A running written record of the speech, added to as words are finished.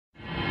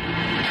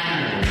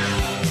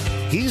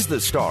He's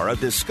the star of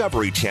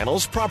Discovery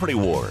Channel's Property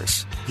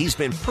Wars. He's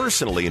been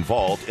personally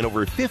involved in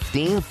over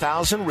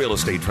 15,000 real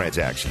estate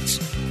transactions.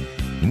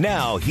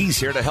 Now he's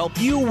here to help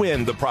you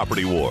win the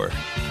property war.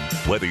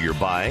 Whether you're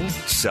buying,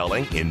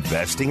 selling,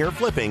 investing, or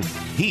flipping,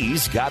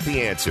 he's got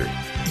the answer.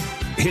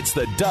 It's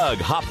the Doug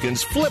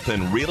Hopkins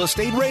Flippin' Real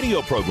Estate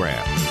Radio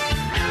Program.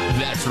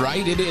 That's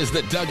right. It is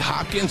the Doug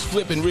Hopkins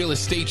Flippin' Real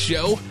Estate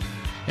Show.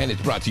 And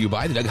it's brought to you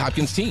by the Doug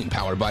Hopkins team,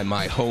 powered by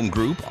My Home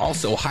Group.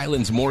 Also,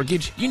 Highlands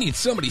Mortgage. You need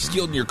somebody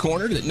skilled in your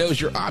corner that knows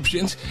your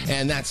options,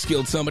 and that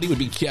skilled somebody would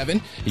be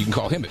Kevin. You can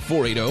call him at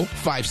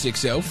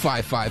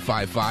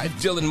 480-560-5555.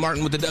 Dylan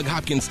Martin with the Doug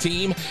Hopkins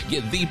team.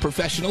 Get the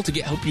professional to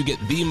help you get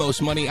the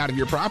most money out of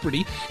your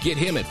property. Get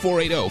him at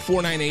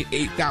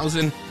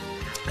 480-498-8000.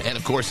 And,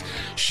 of course,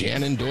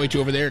 Shannon Deutsch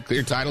over there,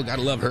 Clear Title,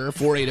 gotta love her,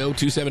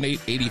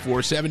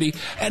 480-278-8470.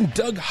 And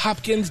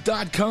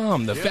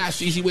DougHopkins.com, the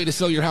fast, easy way to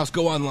sell your house.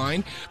 Go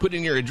online, put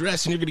in your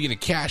address, and you're going to get a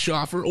cash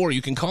offer, or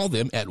you can call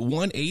them at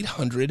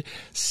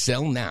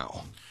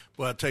 1-800-SELL-NOW.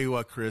 Well, I'll tell you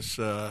what, Chris,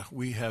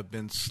 we have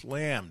been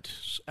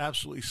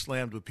absolutely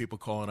slammed with people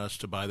calling us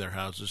to buy their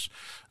houses.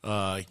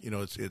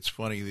 It's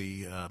funny,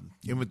 the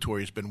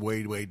inventory has been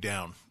way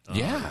down.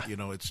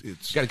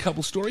 It's got a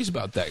couple stories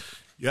about that.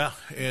 Yeah,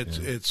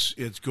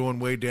 it's going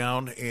way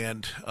down,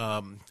 and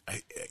I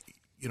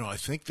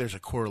think there's a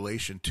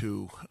correlation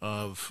too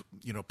of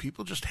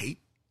people just hate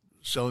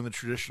selling the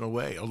traditional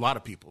way. A lot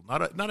of people,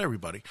 not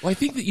everybody. Well, I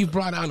think that you've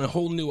brought on a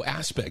whole new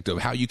aspect of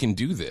how you can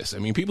do this. I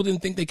mean, people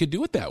didn't think they could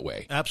do it that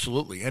way.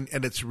 Absolutely, and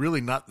it's really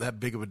not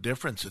that big of a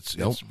difference.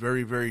 It's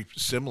very, very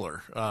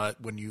similar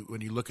when you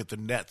look at the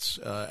nets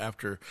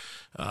after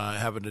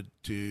having to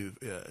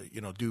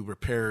do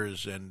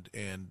repairs and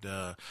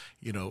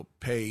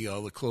pay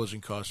all the closing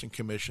costs and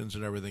commissions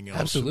and everything else.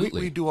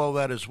 Absolutely, we do all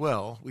that as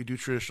well. We do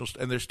traditional,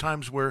 and there's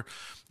times where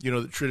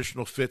the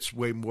traditional fits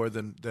way more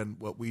than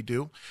what we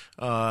do.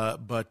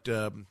 But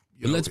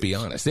let's be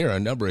honest, there are a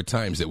number of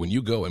times that when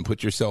you go and put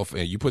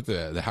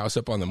the house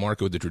up on the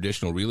market with the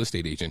traditional real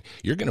estate agent,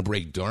 you're going to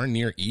break darn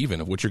near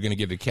even of what you're going to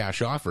get a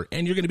cash offer,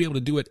 and you're going to be able to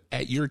do it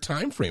at your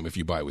time frame if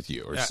you buy with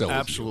you or sell with you.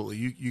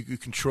 Absolutely. You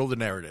control the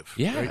narrative.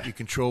 Yeah. Right? You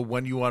control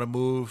when you want to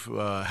move,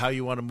 how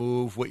you want to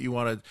move, what you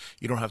want to.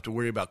 You don't have to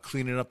worry about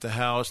cleaning up the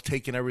house,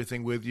 taking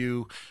everything with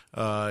you,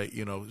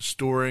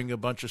 storing a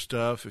bunch of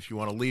stuff. If you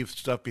want to leave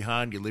stuff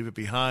behind, you leave it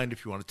behind.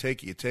 If you want to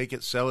take it, you take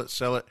it, sell it.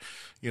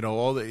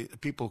 All the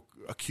people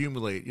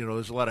accumulate.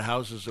 There's a lot of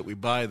houses that we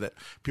buy that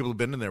people have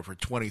been in there for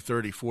 20,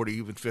 30, 40,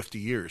 even 50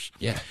 years.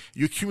 Yeah.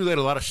 You accumulate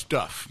a lot of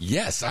stuff.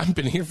 Yes, I've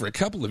been here for a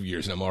couple of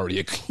years, and I'm already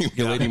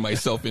accumulating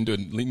myself into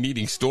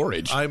needing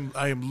storage. I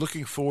am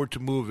looking forward to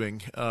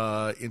moving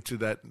into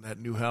that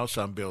new house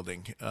I'm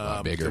building.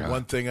 Bigger,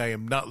 one thing I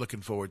am not looking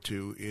forward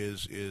to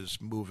is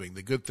moving.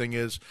 The good thing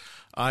is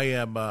I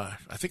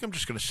think I'm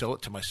just going to sell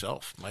it to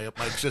myself, my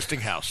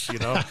existing house,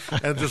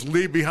 and just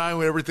leave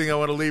behind everything I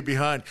want to leave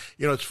behind.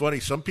 It's funny.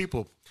 Some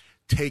people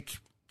take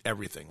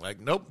everything. Like,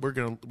 nope, we're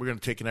gonna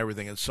take in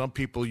everything. And some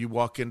people, you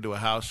walk into a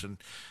house and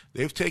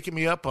they've taken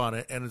me up on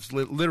it, and it's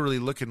literally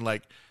looking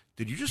like,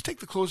 did you just take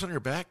the clothes on your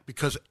back?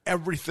 Because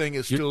everything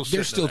is still sitting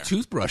There's still there.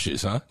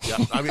 Toothbrushes, huh? Yeah,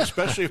 I mean,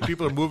 especially if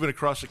people are moving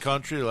across the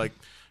country, like,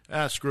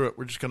 screw it,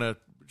 we're just gonna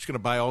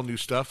buy all new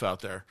stuff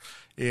out there.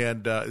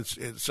 And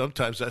it's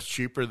sometimes that's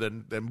cheaper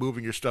than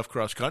moving your stuff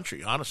cross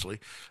country.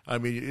 Honestly, I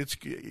mean, it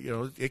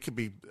could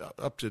be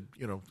up to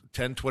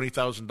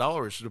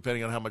 $10,000-$20,000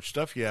 depending on how much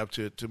stuff you have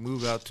to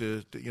move out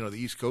to the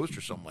East Coast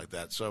or something like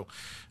that. So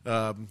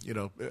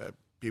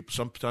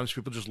sometimes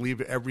people just leave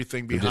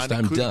everything behind.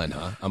 I'm done,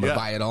 huh? I'm gonna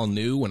buy it all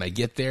new. When I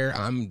get there,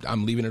 I'm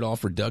leaving it all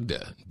for Doug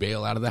to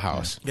bail out of the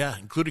house. Yeah,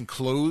 including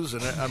clothes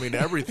and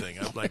everything.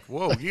 I'm like,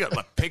 whoa, you got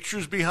my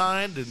pictures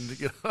behind,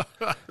 and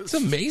it's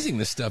amazing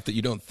the stuff that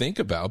you don't think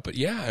about. But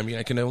yeah, I mean,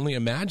 I can only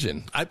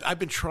imagine. I've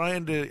been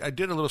trying to. I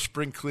did a little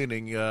spring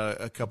cleaning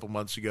a couple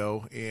months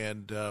ago,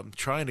 and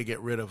trying to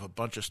get rid of a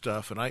bunch of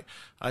stuff. And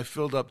I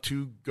filled up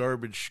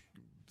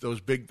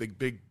those big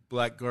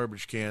black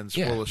garbage cans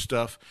full of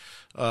stuff.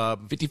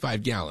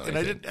 55 gallon. And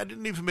I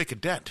didn't even make a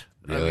dent.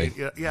 Really?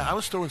 I mean, I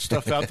was throwing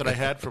stuff out that I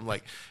had from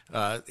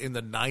in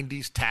the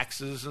 90s,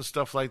 taxes and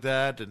stuff like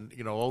that, and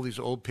all these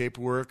old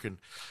paperwork. And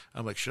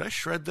I'm like, should I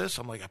shred this?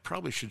 I'm like, I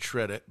probably should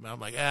shred it. And I'm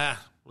like,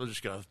 we're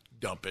just gonna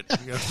dump it.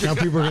 Now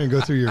people are gonna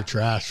go through your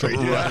trash. Right?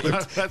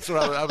 Yeah, that's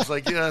what I was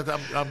like. Yeah,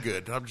 I'm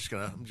good. I'm just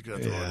gonna throw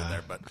it in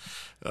there. But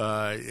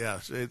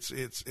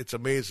it's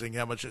amazing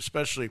how much,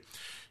 especially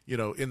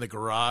in the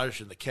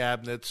garage and the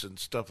cabinets and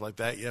stuff like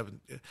that. You have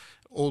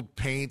old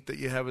paint that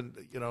you haven't,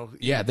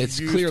 Yeah, that's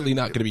clearly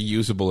not going to be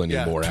usable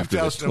anymore after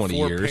this 20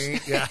 years.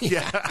 Paint.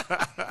 Yeah.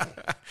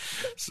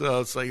 So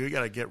it's like we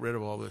got to get rid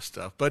of all this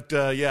stuff. But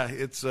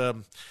it's.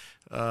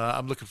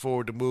 I'm looking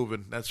forward to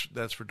moving.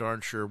 That's for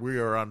darn sure.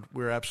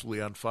 We're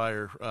absolutely on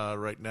fire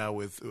right now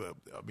with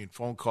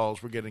phone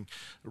calls. We're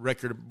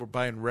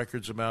buying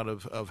records amount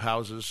of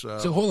houses.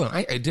 So hold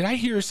on, did I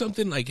hear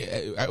something like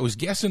I was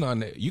guessing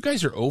on you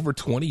guys are over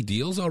 20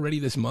 deals already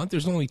this month?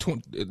 There's only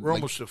 20. We're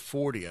almost at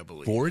 40, I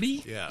believe.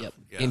 40? Yeah. Yep.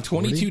 Yeah. In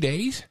 22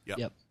 days?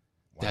 Yep.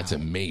 That's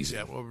amazing.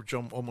 Yeah, well, we're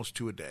almost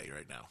 2 a day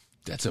right now.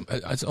 That's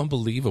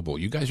unbelievable.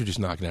 You guys are just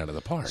knocking it out of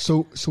the park.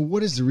 So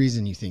what is the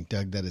reason you think,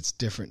 Doug, that it's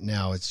different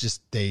now? It's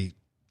just they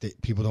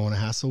people don't want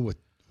to hassle with.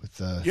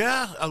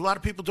 Yeah, a lot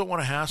of people don't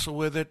want to hassle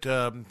with it.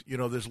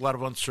 There's a lot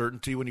of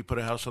uncertainty when you put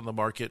a house on the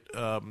market.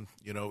 Are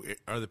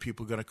the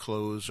people going to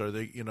close? Are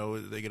they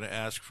going to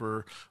ask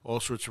for all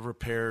sorts of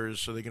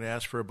repairs? Are they going to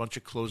ask for a bunch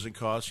of closing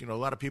costs? A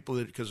lot of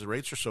people, because the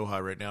rates are so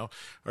high right now,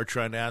 are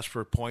trying to ask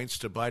for points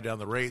to buy down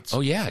the rates. Oh,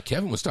 yeah.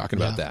 Kevin was talking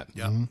about that.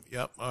 Yep. Mm-hmm.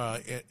 Yep.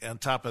 On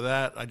top of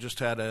that, I just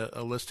had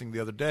a listing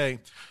the other day.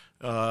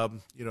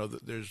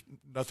 There's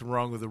nothing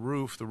wrong with the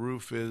roof. The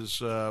roof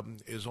is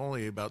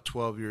only about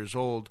 12 years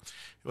old,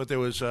 but there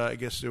was, I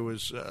guess,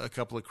 a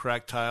couple of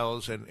cracked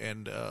tiles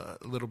and a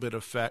little bit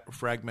of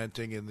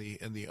fragmenting in the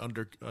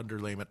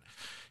underlayment.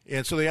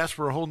 And so they asked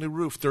for a whole new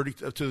roof, to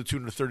the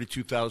tune of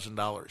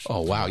 $32,000.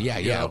 Oh wow,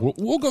 yeah.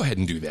 We'll go ahead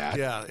and do that.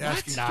 Yeah,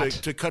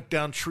 asking to cut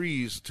down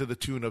trees to the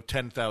tune of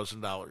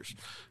 $10,000.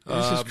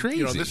 This is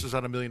crazy. This is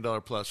on $1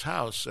 million plus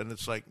house, and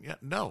it's like,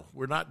 no,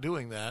 we're not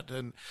doing that.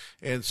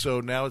 And so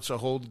now it's a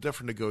whole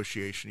different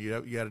negotiation.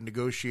 You had a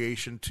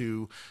negotiation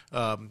to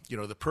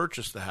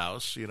purchase the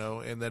house,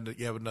 and then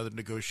you have another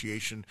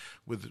negotiation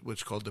with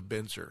what's called the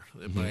BINSR,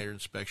 the buyer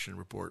inspection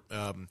report.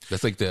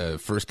 That's like the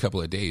first couple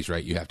of days,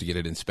 right? You have to get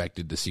it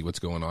inspected to see what's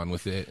going on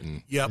with it.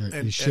 And yep,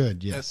 you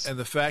should. Yes. And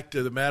the fact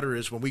of the matter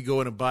is, when we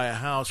go in and buy a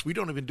house, we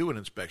don't even do an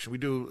inspection. We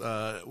do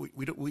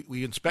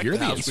we inspect You're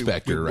the house.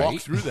 Inspector, we right?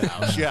 walk through the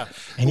house. Yeah,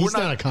 and he's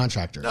not a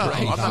contractor. No,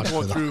 right?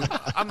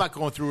 I'm not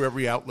going through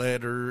every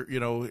outlet or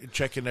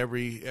checking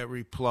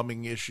every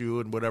plumbing issue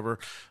and whatever.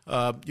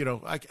 I've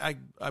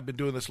been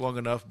doing this long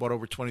enough, bought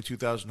over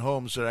 22,000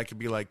 homes, that I could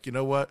be like, you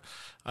know what,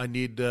 I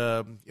need.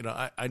 I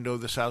know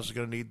this house is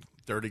going to need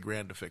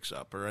 $30,000 to fix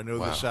up, or I know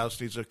this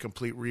house needs a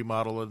complete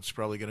remodel and it's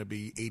probably going to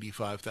be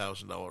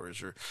 $85,000, or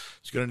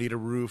it's going to need a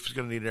roof, it's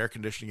going to need air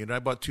conditioning. And I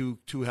bought two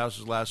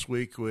houses last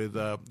week with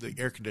the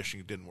air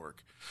conditioning didn't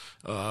work.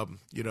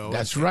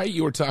 That's right.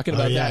 You were talking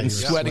about that and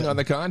sweating on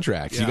the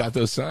contracts. Yeah. You got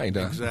those signed,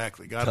 huh?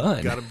 Exactly. Got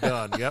them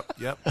done.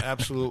 Yep.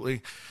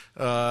 Absolutely.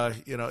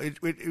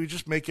 It would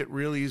just make it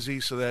real easy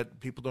so that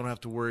people don't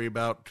have to worry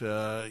about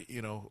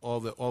all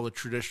the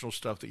traditional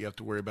stuff that you have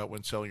to worry about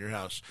when selling your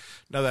house.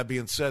 Now, that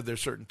being said,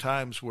 there's certain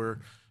times where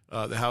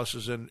the house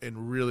is in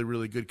really,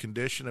 really good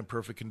condition and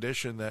perfect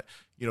condition that,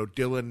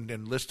 Dylan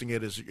and listing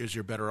it is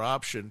your better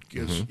option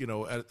because,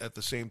 at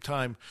the same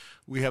time,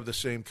 we have the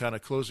same kind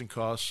of closing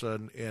costs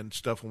and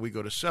stuff when we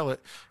go to sell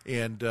it.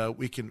 And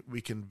we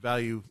can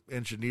value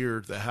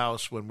engineer the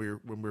house when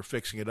we're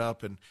fixing it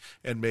up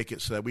and make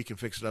it so that we can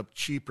fix it up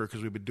cheaper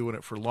because we've been doing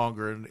it for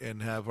longer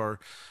and have our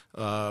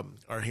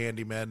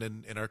handymen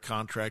and our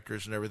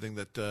contractors and everything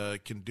that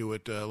can do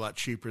it a lot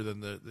cheaper than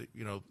the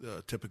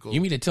typical.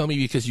 You mean to tell me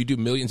because you do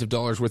millions of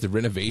dollars worth of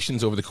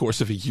renovations over the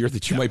course of a year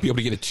that you might be able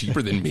to get it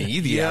cheaper than me,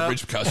 the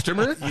average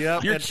customer?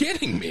 Yeah, you're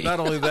kidding me. Not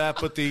only that,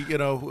 but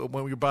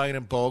when we're buying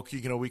in bulk,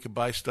 we can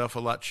buy stuff a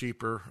lot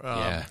cheaper.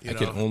 I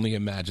can only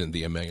imagine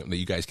the amount that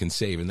you guys can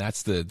save, and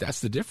that's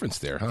the difference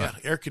there, huh? Yeah,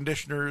 air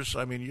conditioners.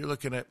 I mean, you're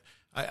looking at.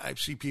 I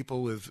see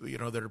people with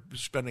that are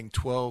spending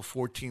 $12,000,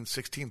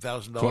 $14,000,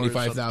 $16,000,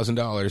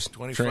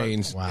 $25,000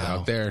 trains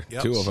out there,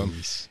 two of them.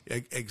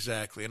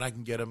 Exactly, and I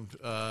can get them,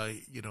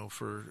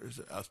 for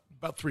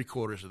about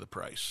 3/4 of the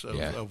price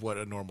of what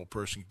a normal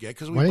person can get.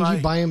 Because why didn't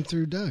you buy them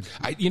through Doug?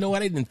 I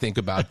didn't think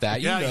about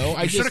that.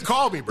 You should have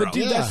called me, bro. But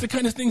dude, that's the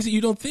kind of things that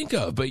you don't think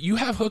of. But you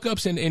have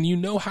hookups and you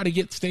know how to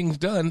get things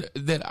done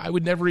that I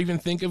would never even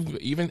think of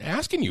even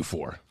asking you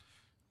for.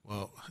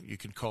 Well, you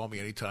can call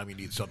me anytime you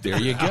need something. There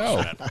you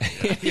go.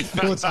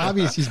 Well, it's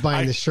obvious he's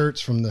buying the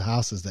shirts from the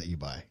houses that you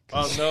buy.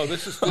 Oh, no,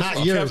 this is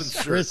not yours, Kevin's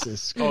shirt.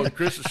 Chris's. Oh,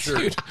 Chris's shirt.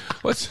 Dude,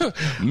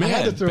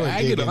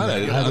 bag it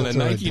on a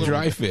Nike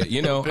dry fit.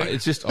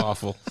 It's just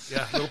awful.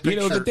 Yeah, little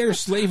pink shirt. That there's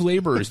slave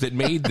laborers that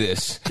made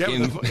this.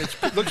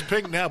 It looks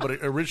pink now, but it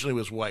originally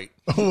was white.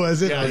 Oh,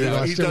 was it?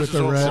 Yeah, he does his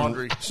own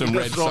laundry. Some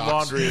red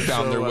socks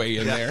found their way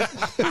in there.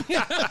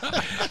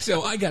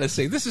 So I got to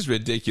say, this is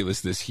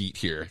ridiculous, this heat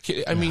here.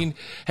 I mean,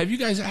 have you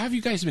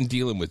guys been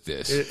dealing with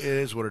this? It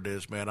is what it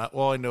is, man.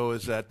 All I know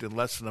is that in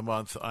less than a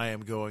month, I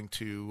am going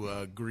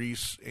to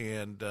Greece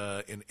and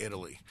in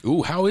Italy.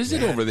 Ooh, how is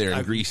it over there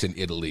in Greece and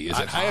Italy? Is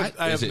it hot?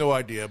 I have no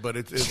idea, but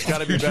it's got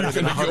to be better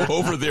than 100. You're going to go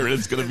over there and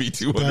it's going to be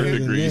 200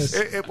 degrees.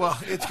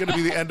 It's going to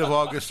be the end of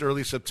August,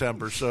 early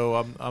September, so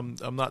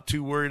I'm not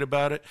too worried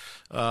about it.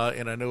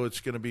 And I know it's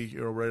going to be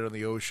right on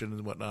the ocean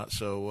and whatnot.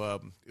 So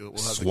we'll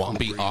have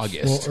swampy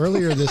August. Well,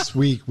 earlier this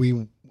week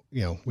we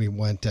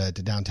went to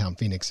downtown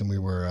Phoenix and we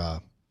were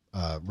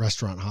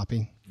restaurant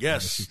hopping.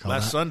 Yes,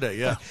 last Sunday,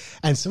 yeah.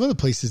 And some of the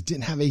places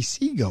didn't have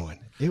AC going.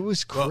 It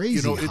was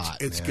crazy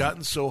hot. It's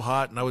gotten so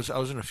hot, and I was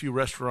in a few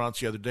restaurants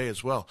the other day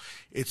as well.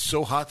 It's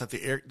so hot that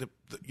the air,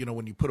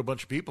 when you put a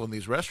bunch of people in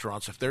these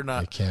restaurants, if they're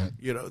not, they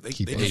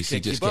just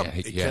can't keep up.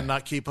 They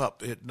cannot keep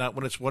up. Not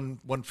when it's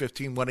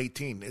 115,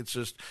 118. It's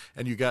just,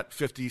 and you got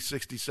 50,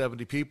 60,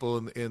 70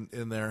 people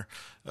in there.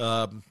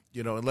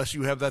 Unless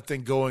you have that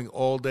thing going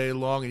all day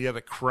long and you have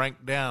it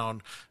cranked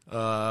down,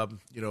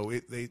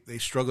 they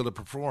struggle to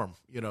perform.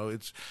 A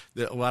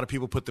lot of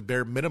people put the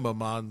bare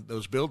minimum on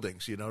those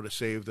buildings, to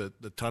save the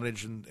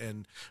tonnage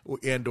and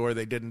or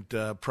they didn't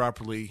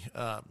properly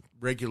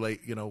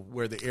regulate,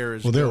 where the air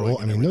is. Well, they're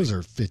old. I mean, those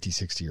are 50,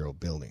 60-year-old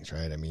buildings,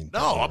 right? I mean,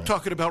 no, I'm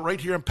talking about right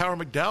here in Power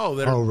McDowell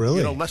that are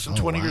really? Less than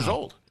 20 years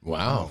old.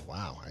 Wow. Oh,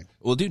 wow.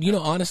 Well, dude,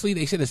 honestly,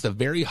 they said it's the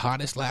very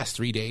hottest last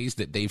 3 days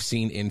that they've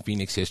seen in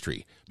Phoenix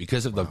history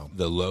because of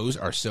the lows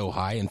are so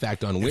high. In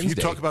fact, on Wednesday. If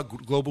you talk about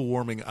global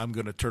warming, I'm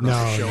going to turn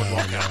off the show and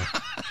walk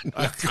out.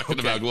 Not talking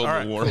about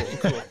global warming.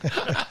 Cool.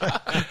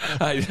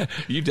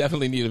 You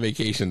definitely need a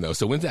vacation, though.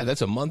 So when's that?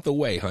 That's a month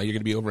away, huh? You're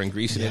going to be over in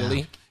Greece and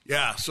Italy?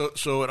 Yeah,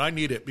 so and I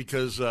need it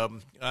because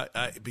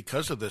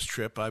because of this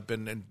trip, I've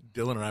been, and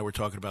Dylan and I were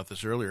talking about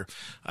this earlier,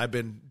 I've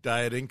been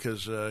dieting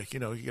because, we're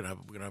going to have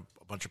a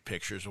bunch of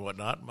pictures and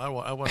whatnot. I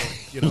want to,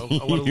 you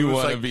lose want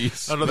to be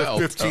another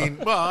svelte, 15.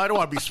 Well, I don't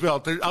want to be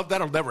svelte.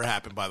 That'll never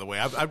happen, by the way.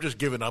 I've just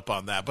given up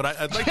on that. But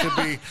I'd like to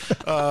be,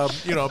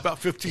 about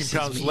 15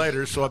 pounds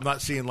lighter, so I'm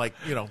not seeing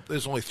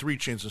there's only 3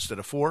 chins instead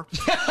of 4.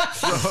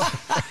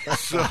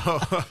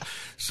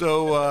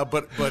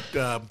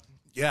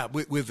 Yeah,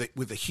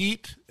 with the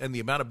heat and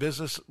the amount of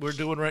business we're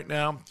doing right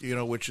now,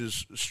 which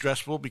is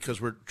stressful because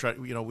we're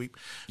trying, You're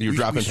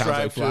dropping pounds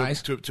like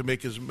flies to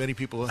make as many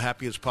people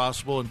happy as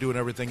possible and doing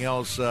everything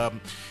else.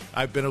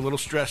 I've been a little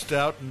stressed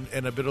out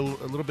and I've been a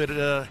little bit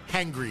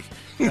hangry,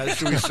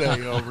 should we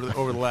say,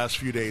 over the last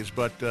few days.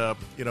 But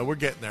we're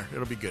getting there.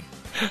 It'll be good.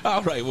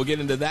 All right, we'll get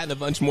into that and a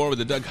bunch more with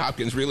the Doug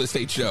Hopkins Real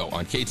Estate Show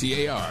on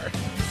KTAR.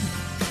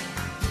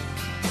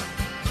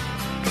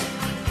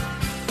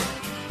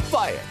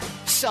 Buy it,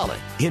 sell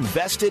it,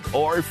 invest it,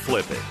 or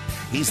flip it.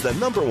 He's the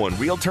 #1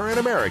 realtor in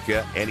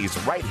America, and he's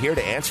right here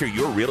to answer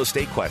your real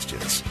estate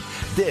questions.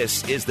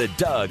 This is the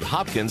Doug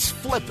Hopkins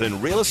Flippin'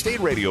 Real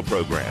Estate Radio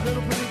Program.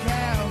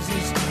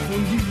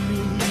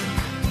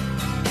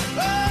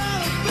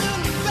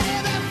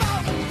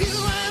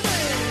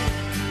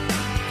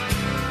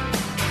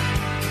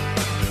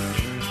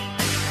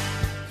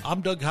 I'm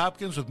Doug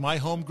Hopkins with My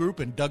Home Group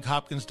and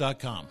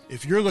DougHopkins.com.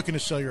 If you're looking to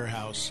sell your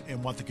house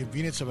and want the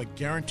convenience of a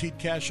guaranteed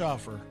cash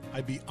offer,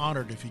 I'd be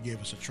honored if you gave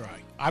us a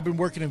try. I've been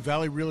working in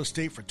Valley Real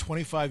Estate for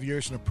 25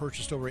 years and have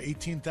purchased over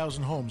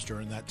 18,000 homes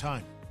during that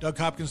time.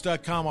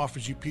 DougHopkins.com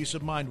offers you peace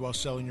of mind while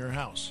selling your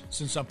house.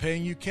 Since I'm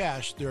paying you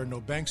cash, there are no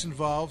banks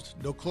involved,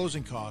 no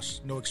closing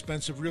costs, no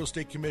expensive real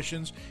estate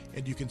commissions,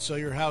 and you can sell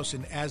your house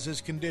in as-is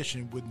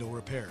condition with no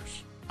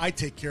repairs. I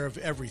take care of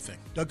everything.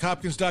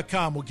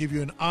 DougHopkins.com will give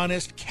you an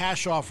honest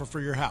cash offer for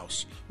your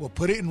house. We'll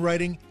put it in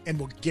writing and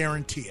we'll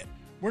guarantee it.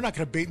 We're not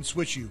going to bait and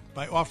switch you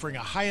by offering a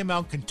high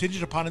amount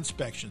contingent upon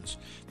inspections.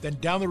 Then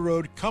down the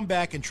road, come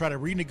back and try to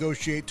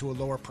renegotiate to a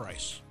lower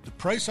price. The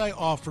price I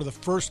offer the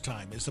first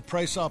time is the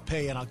price I'll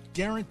pay, and I'll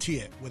guarantee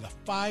it with a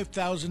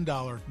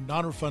 $5,000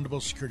 non-refundable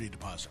security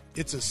deposit.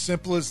 It's as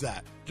simple as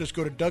that. Just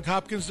go to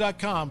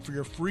DougHopkins.com for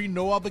your free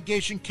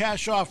no-obligation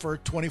cash offer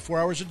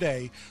 24 hours a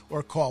day,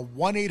 or call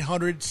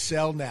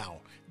 1-800-SELL-NOW.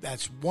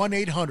 That's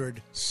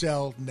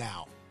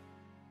 1-800-SELL-NOW.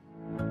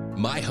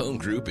 My Home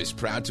Group is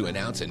proud to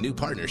announce a new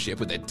partnership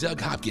with the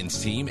Doug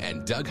Hopkins team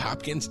and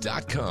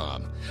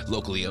DougHopkins.com.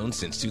 Locally owned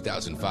since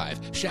 2005,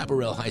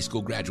 Chaparral High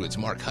School graduates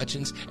Mark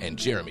Hutchins and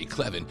Jeremy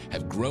Clevin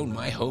have grown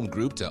My Home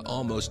Group to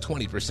almost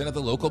 20% of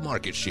the local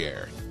market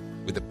share.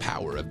 With the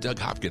power of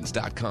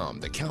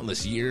DougHopkins.com, the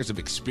countless years of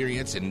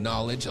experience and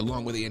knowledge,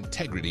 along with the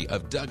integrity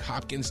of Doug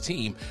Hopkins'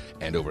 team,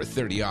 and over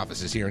 30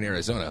 offices here in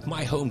Arizona,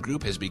 My Home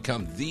Group has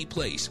become the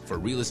place for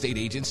real estate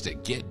agents to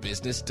get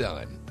business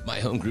done. My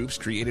Home Group's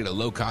created a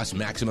low-cost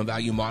maximum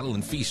value model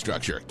and fee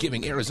structure,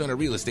 giving Arizona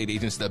real estate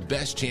agents the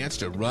best chance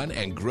to run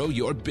and grow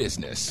your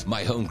business.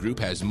 My Home Group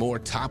has more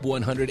top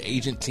 100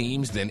 agent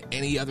teams than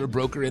any other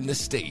broker in the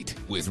state.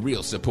 With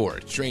real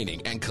support,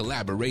 training, and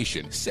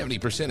collaboration,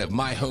 70% of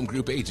My Home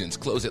Group agents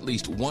close at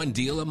least one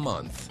deal a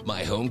month.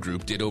 My Home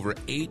Group did over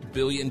 $8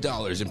 billion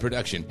in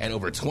production and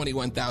over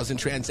 21,000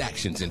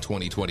 transactions in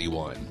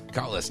 2021.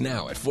 Call us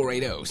now at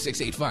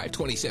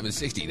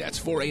 480-685-2760. That's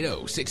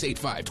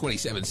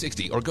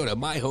 480-685-2760, or go to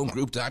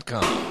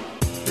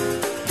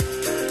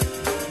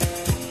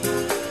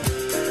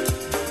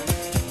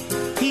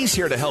myhomegroup.com. He's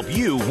here to help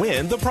you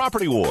win the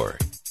property war.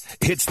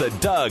 It's the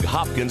Doug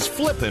Hopkins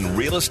Flippin'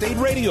 Real Estate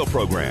Radio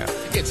Program.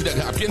 It's the Doug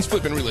Hopkins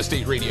Flippin' Real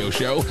Estate Radio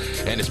Show,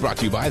 and it's brought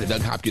to you by the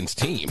Doug Hopkins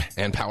team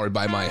and powered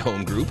by My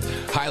Home Group.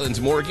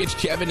 Highlands Mortgage,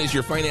 Kevin is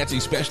your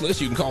financing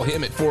specialist. You can call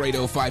him at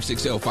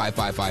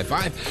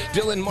 480-560-5555.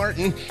 Dylan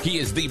Martin, he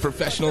is the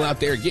professional out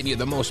there getting you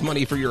the most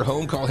money for your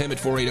home. Call him at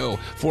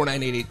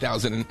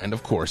 480-498-8000. And,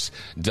 of course,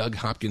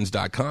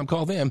 DougHopkins.com.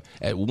 Call them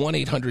at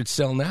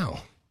 1-800-SELL-NOW.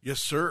 Yes,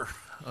 sir.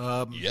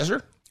 Yes,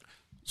 sir.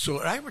 So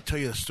did I ever tell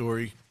you a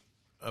story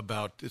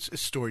about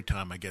it's story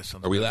time? I guess.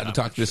 Are we allowed to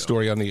talk this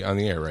story on the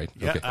air? Right?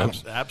 Yeah, okay.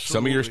 absolutely.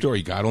 Some of your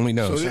story, God only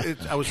knows. So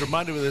I was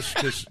reminded of this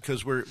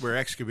because we're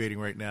excavating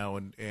right now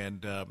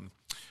and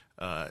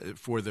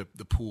for the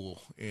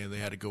pool, and they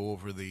had to go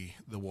over the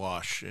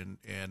wash, and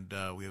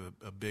we have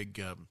a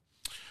big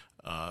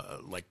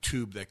like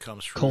tube that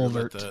comes through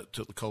Culvert.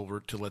 to the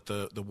culvert to let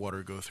the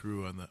water go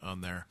through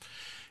on there.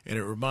 And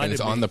it reminded And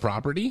it's me, on the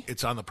property?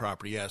 It's on the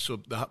property, yeah. So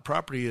the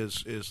property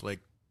is like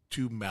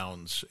 2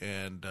 mounds,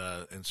 and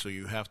so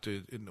you have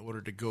to, in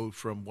order to go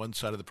from one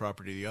side of the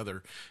property to the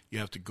other, you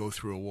have to go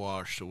through a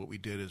wash. So what we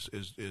did is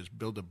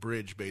build a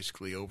bridge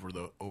basically over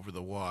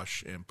the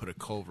wash and put a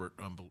culvert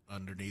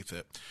underneath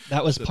it.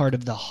 That was part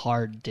of the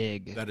hard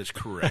dig. That is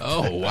correct.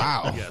 Oh,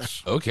 wow.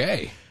 Yes.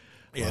 Okay.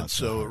 And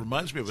so it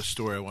reminds me of a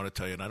story I want to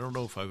tell you, and I don't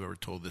know if I've ever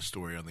told this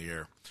story on the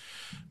air,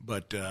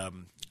 but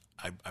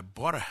I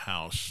bought a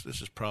house.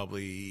 This is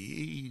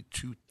probably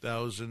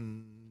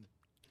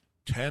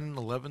 2010,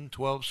 11,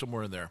 12,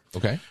 somewhere in there.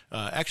 Okay.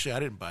 Actually, I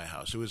didn't buy a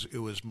house. It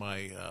was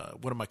my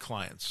one of my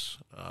clients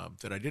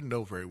that I didn't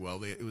know very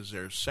well. It was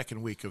their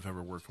second week of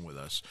ever working with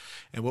us,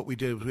 and what we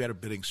did was we had a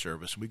bidding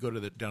service. We go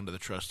down to the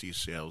trustees'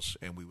 sales,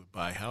 and we would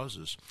buy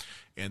houses,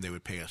 and they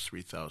would pay us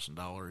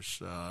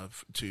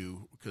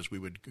 $3,000 because we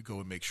would go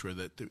and make sure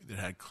that it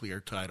had clear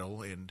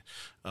title, and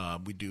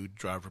we do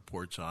drive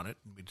reports on it.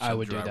 We'd send I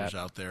would do drivers that.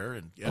 out there,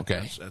 and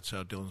Okay. that's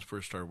how Dylan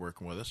first started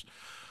working with us.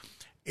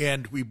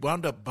 And we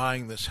wound up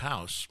buying this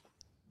house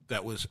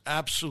that was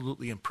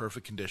absolutely in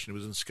perfect condition. It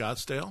was in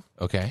Scottsdale,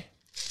 Okay.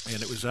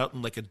 and it was out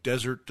in like a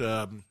desert.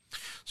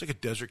 It's like a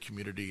desert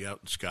community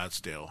out in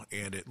Scottsdale,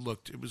 and it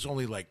was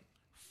only like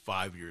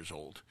 5 years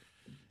old.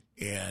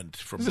 And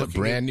from This is a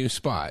looking brand new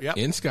spot Yep.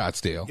 in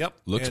Scottsdale. Yep,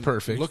 Looks and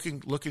perfect.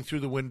 Looking through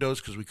the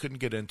windows because we couldn't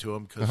get into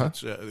them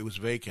because it was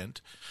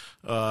vacant.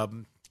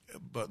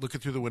 But looking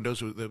through the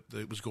windows,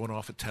 it was going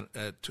off at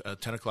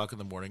 10 o'clock in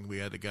the morning. We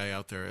had the guy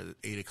out there at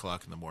 8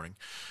 o'clock in the morning,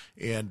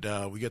 and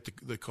we get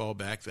the call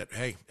back that,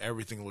 hey,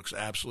 everything looks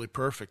absolutely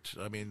perfect.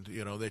 I mean,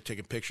 they're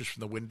taking pictures from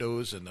the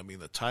windows, and I mean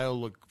the tile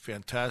looked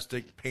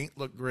fantastic, paint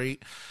looked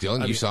great.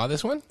 Dylan, you saw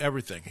this one?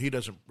 Everything. He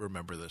doesn't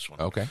remember this one.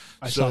 Okay.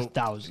 I saw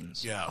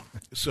thousands. Yeah.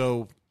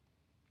 So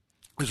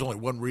there's only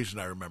one reason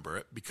I remember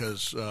it,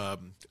 because a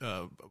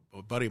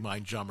buddy of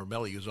mine, John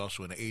Mermelli, who's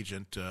also an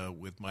agent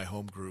with my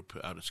home group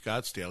out of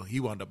Scottsdale, he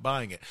wound up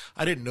buying it.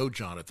 I didn't know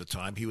John at the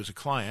time. He was a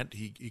client.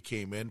 He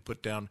came in,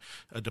 put down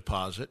a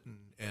deposit,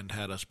 and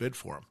had us bid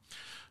for him.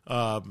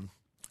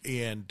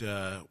 And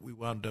he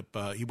wound up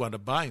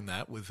buying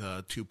that with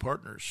 2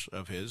 partners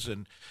of his,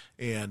 and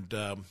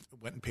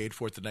went and paid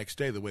for it the next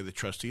day. The way the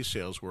trustee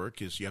sales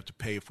work is you have to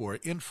pay for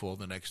it in full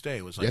the next day.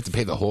 It was like You have to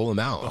pay the whole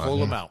amount. the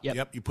whole amount.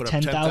 Yep. You put up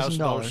 $10,000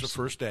 the $10,000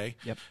 first day.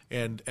 Yep.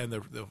 And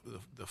the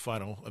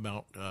final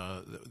amount,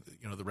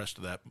 the rest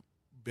of that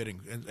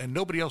bidding, and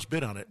nobody else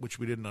bid on it, which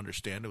we didn't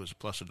understand. It was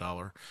plus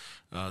 $1,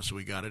 so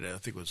we got it. I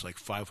think it was like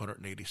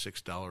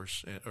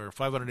 $586 or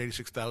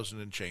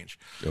 $586,000 and change.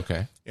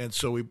 Okay. And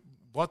so we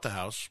bought the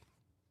house,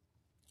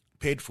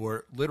 paid for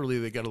it. Literally,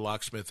 they got a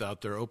locksmith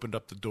out there, opened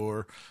up the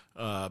door,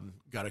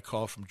 got a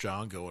call from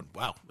John going,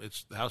 wow,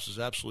 the house is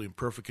absolutely in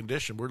perfect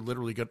condition. We're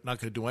literally not going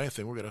to do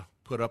anything. We're going to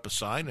put up a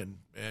sign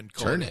and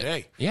call Turn it a it.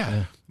 day.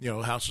 Yeah.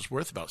 The house is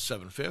worth about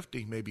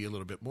 $750,000, maybe a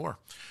little bit more.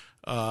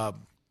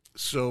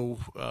 So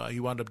he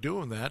wound up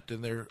doing that,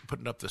 and they're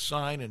putting up the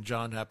sign, and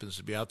John happens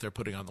to be out there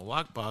putting on the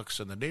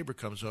lockbox, and the neighbor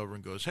comes over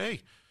and goes,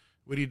 hey,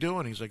 what are you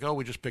doing? He's like, oh,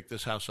 we just picked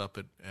this house up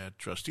at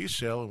trustee's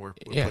sale, and we're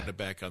Yeah. putting it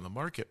back on the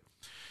market.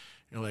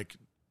 You're like,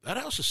 that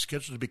house is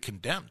scheduled to be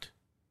condemned.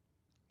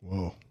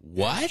 Whoa.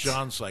 What?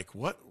 John's like,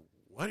 what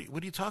are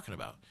you talking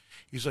about?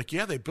 He's like,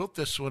 yeah, they built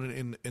this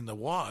one in the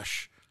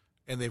wash,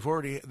 and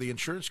the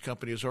insurance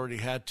company has already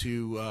had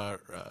to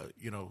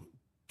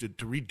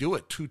redo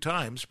it 2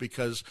 times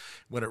because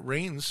when it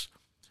rains,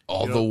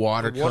 All the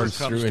water comes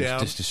through down,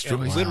 and just destroys.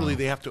 and literally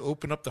they have to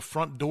open up the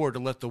front door to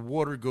let the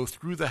water go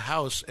through the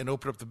house and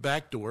open up the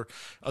back door.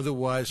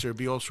 Otherwise, there'd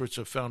be all sorts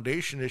of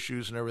foundation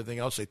issues and everything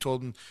else. They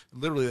told him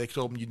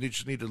you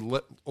just need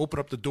to open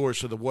up the door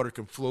so the water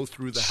can flow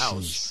through the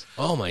house.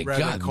 Oh, my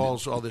rather God. than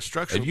cause all this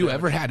structural Have you damage.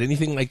 ever had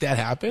anything like that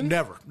happen?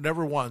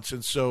 Never once.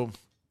 And so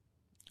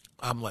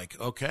I'm like,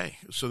 okay.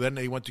 So then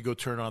they went to go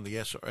turn on the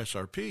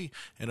SRP,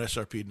 and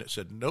SRP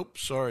said, nope,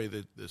 sorry.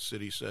 The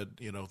city said,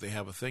 they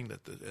have a thing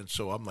and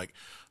so I'm like,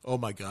 oh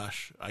my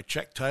gosh. I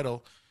checked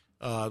title,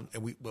 and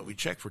what we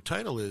check for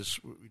title is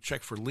we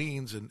check for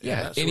liens and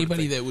Yeah, that sort of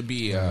anybody thing. that would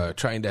be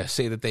trying to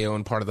say that they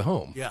own part of the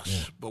home.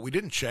 Yes, but we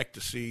didn't check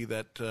to see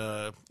that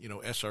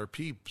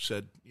SRP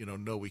said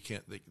no, we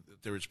can't. That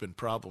there has been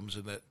problems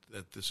and that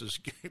this has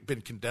been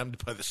condemned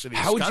by the city.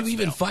 How of would you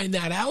even Scottsdale. find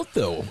that out,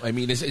 though? I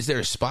mean, is there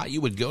a spot you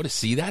would go to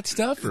see that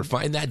stuff or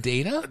find that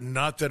data?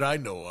 Not that I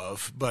know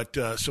of, but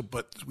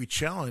we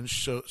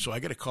challenged. So I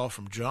get a call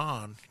from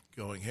John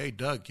going, "Hey,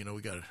 Doug,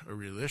 we got a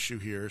real issue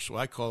here." So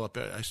I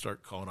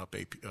start calling up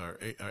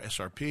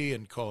SRP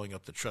and calling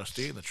up the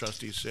trustee, and the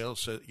trustee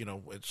sales said,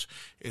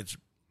 it's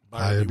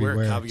buyer beware,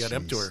 caveat Jeez.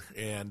 emptor.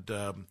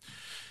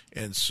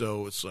 And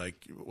so it's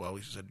like, well,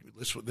 he said,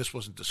 this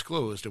wasn't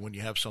disclosed. And when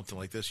you have something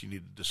like this, you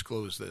need to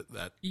disclose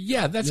that.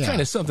 Yeah, that's kind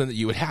of something that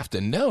you would have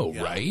to know,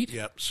 right?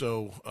 Yeah.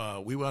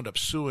 So we wound up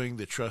suing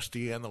the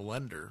trustee and the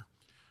lender.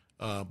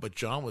 But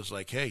John was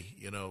like, hey,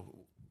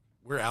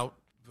 we're out.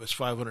 It's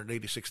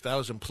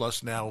 $586,000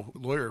 plus now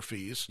lawyer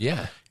fees.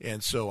 Yeah.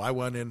 And so I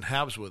went in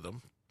halves with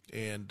him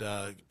and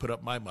put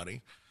up my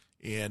money.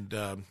 And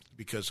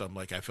because I'm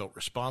like, I felt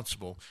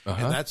responsible.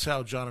 And that's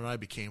how John and I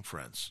became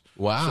friends.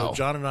 Wow. So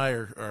John and I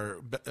are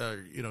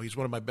he's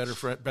one of my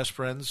best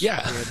friends.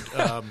 Yeah.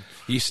 And,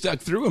 you stuck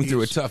through him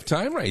through a tough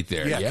time right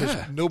there. Yeah. Yeah.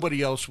 Because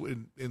nobody else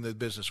in the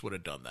business would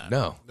have done that.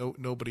 No.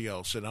 Nobody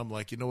else. And I'm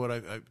like, you know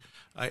what?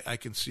 I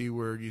can see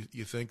where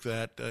you think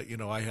that,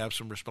 I have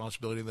some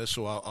responsibility in this.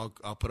 So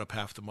I'll put up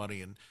half the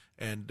money and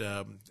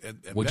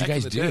what'd you back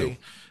guys in the do? Day,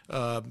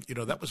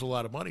 that was a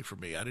lot of money for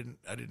me.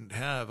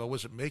 I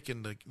wasn't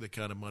making the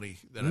kind of money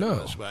that I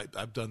was. But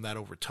I've done that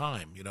over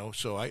time,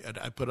 So I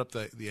put up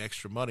the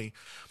extra money,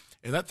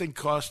 and that thing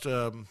cost.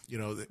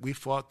 We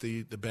fought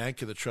the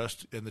bank and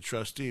the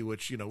trustee,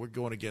 which we're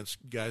going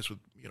against guys with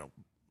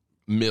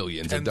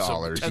millions of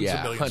dollars, tens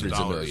of millions hundreds of of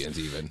dollars. millions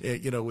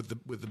even.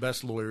 With the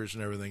best lawyers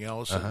and everything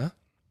else. And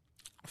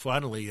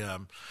finally,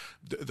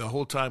 the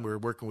whole time we were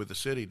working with the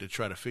city to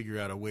try to figure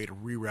out a way to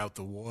reroute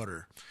the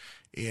water.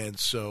 And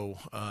so,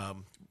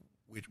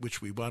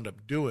 which we wound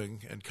up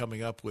doing and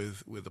coming up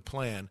with a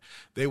plan,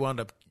 they wound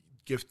up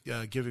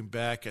giving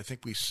back. I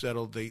think we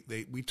settled.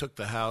 We took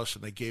the house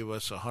and they gave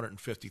us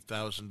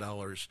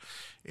 $150,000,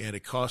 and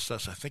it cost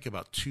us, I think, I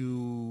know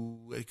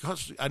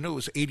it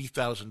was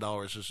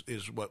 $80,000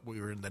 is what we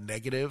were in the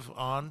negative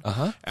on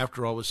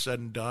after all was said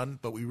and done.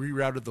 But we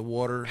rerouted the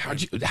water. How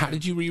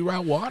did you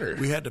reroute water?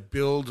 We had to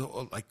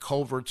build like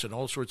culverts and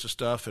all sorts of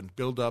stuff, and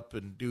build up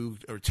and do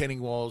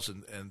retaining walls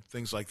and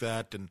things like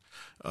that, and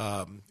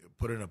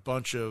put in a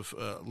bunch of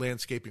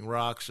landscaping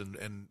rocks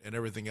and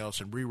everything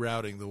else, and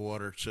rerouting the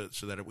water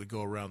so that it would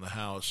go around the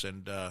house.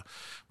 And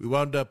we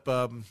wound up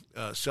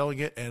selling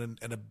it and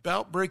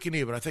about breaking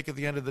even. I think at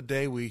the end of the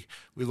day, we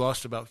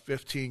lost about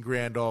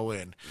 $15,000 all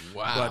in.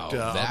 Wow! But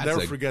I'll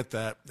never forget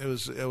that. That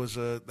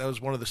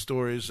was one of the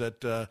stories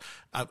that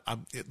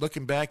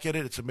looking back at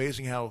it, it's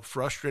amazing how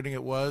frustrating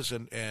it was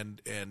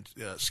and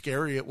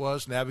scary it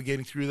was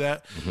navigating through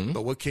that.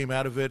 But what came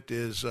out of it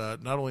is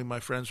not only my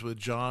friends with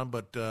John,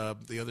 but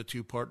the other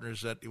two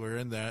partners that were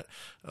in that,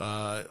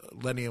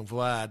 Lenny and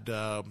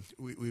Vlad,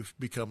 we've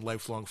become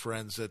lifelong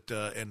friends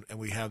and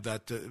we have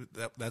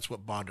that's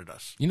what bonded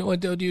us. You know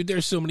what, though, dude?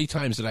 There's so many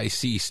times that I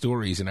see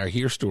stories and I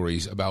hear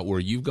stories about where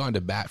you've gone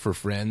to bat for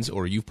friends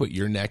or you've put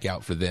your neck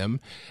out for them,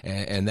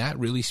 and that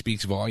really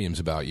speaks volumes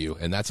about you.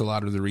 And that's a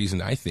lot of the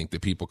reason I think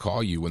that people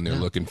call you when they're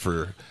looking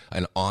for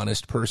an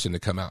honest person to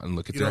come out and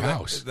look at their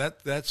house.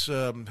 That's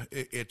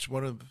it's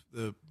one of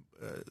the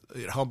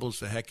it humbles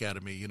the heck out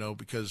of me,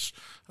 because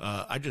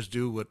I just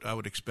do what I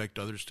would expect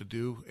others to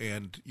do.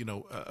 And,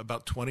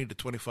 about 20 to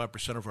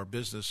 25% of our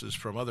business is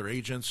from other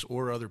agents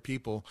or other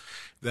people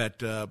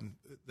that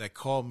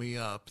call me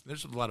up.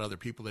 There's a lot of other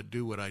people that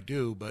do what I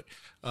do, but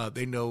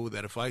they know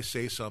that if I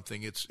say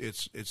something,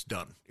 it's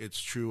done. It's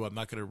true. I'm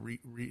not going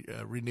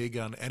to renege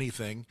on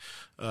anything.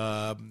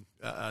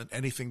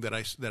 Anything that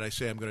I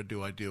say I'm going to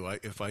do, I do.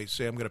 If I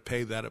say I'm going to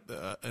pay that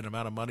an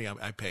amount of money,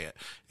 I pay it.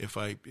 If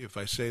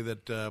I say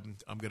that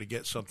I'm going to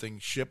get something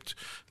shipped,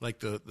 like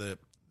the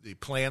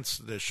plants,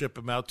 to ship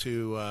them out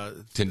to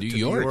New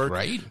York,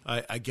 right?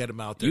 I get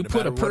them out there. You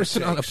put a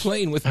person on a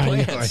plane with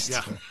plants.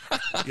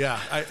 Yeah.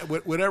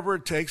 Whatever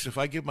it takes. If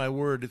I give my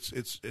word, it's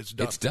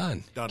done. It's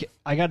done.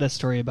 I got a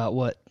story about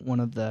what one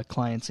of the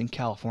clients in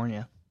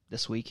California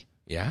this week.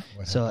 Yeah.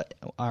 So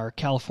our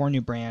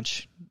California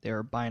branch, they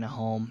were buying a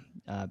home,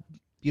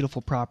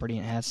 beautiful property,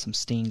 and it has some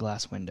stained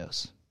glass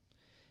windows.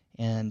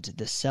 And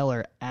the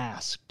seller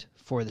asked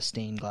for the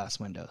stained glass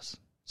windows.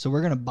 So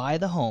we're going to buy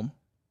the home,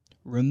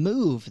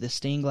 remove the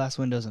stained glass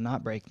windows and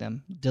not break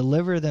them,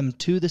 deliver them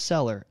to the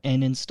seller,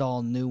 and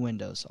install new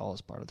windows, all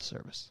as part of the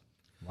service.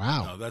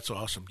 Wow. Oh, that's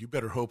awesome. You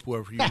better hope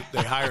whoever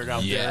they hired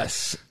out there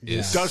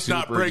does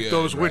not break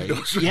those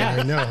windows. Yeah.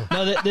 I know.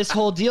 No, this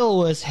whole deal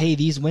was, hey,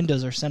 these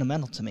windows are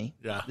sentimental to me.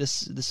 Yeah.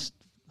 This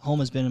home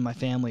has been in my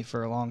family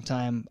for a long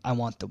time. I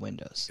want the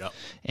windows. Yep.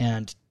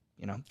 And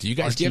do you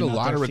guys get a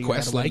lot of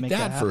requests like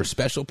that for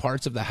special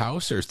parts of the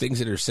house or things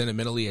that are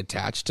sentimentally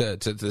attached to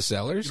the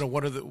sellers?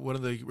 One of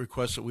the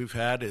requests that we've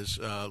had is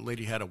a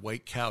lady had a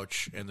white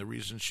couch, and the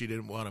reason she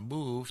didn't want to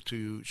move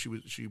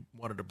she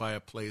wanted to buy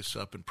a place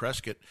up in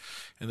Prescott,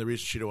 and the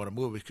reason she didn't want to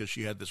move is because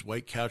she had this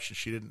white couch and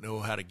she didn't know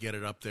how to get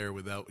it up there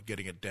without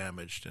getting it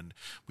damaged. And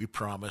we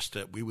promised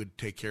that we would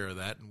take care of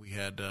that, and we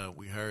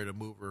hired a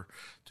mover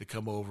to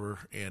come over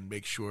and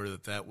make sure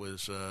that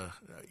was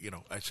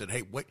I said,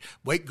 hey,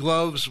 white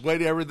gloves, white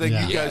everything.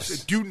 Yeah. You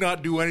guys do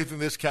not do anything.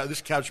 This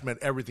couch meant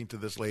everything to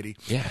this lady.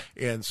 Yeah.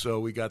 And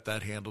so we got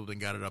that handled and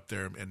got it up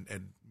there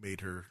and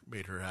made her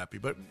happy.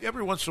 But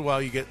every once in a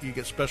while you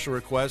get special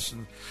requests,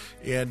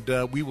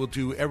 and we will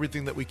do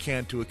everything that we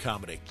can to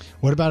accommodate.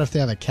 What about if they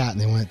have a cat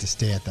and they want it to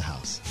stay at the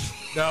house?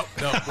 No.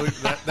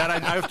 That I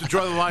have to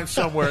draw the line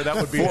somewhere. That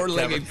would be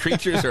Four-legged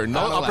creatures are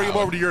not I'll bring them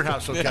allowed. over to your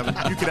house, so Kevin.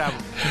 You can have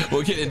them.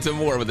 We'll get into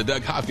more with the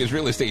Doug Hopkins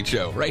Real Estate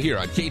Show right here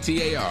on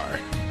KTAR.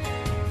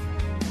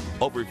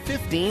 Over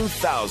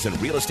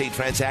 15,000 real estate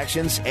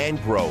transactions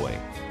and growing.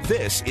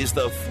 This is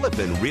the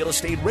Flippin' Real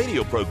Estate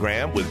Radio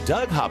program with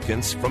Doug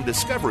Hopkins from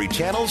Discovery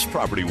Channel's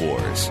Property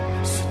Wars.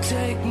 So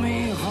take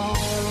me home.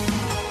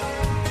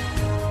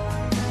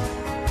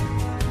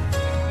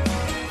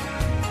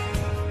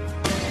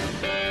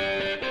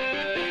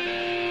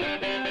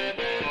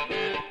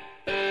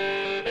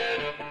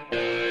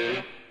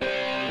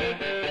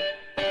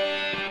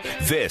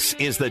 This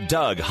is the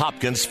Doug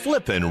Hopkins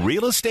Flippin'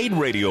 Real Estate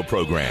Radio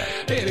program.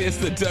 It is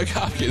the Doug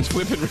Hopkins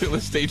Flippin' Real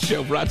Estate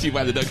Show, brought to you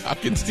by the Doug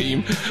Hopkins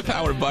team,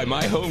 powered by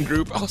My Home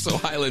Group, also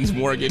Highlands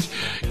Mortgage.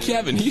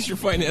 Kevin, he's your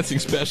financing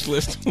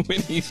specialist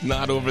when he's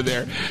not over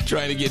there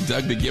trying to get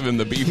Doug to give him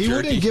the beef jerky. He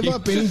wouldn't give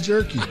up any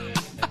jerky.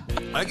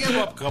 I gave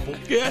up a couple.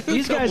 Yeah,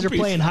 These guys are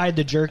playing hide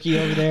the jerky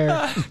over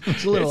there.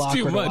 It's a little It's awkward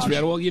too to much, watch.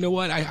 man. Well, you know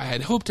what? I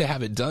had hoped to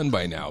have it done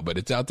by now, but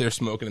it's out there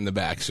smoking in the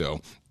back, so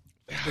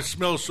It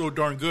smells so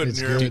darn good It's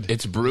in here. good.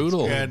 it's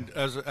brutal. And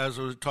as I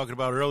was talking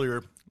about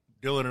earlier,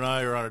 Dylan and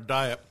I are on a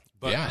diet,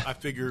 but Yeah. I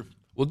figure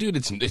Well, dude,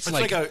 it's like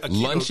like a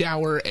keto- lunch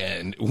hour,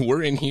 and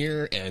we're in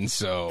here, and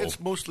so it's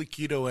mostly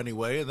keto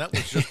anyway, and that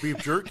was just beef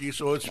jerky,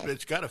 so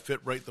it's got to fit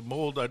right the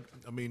mold. I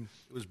mean,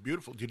 it was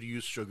beautiful. Did you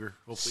use sugar?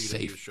 Hopefully you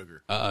didn't use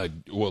sugar.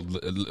 well,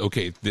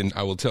 okay, then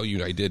I will tell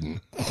you I didn't.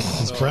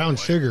 It's brown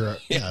sugar.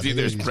 Yeah, they dude,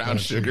 there's use brown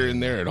sugar in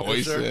there and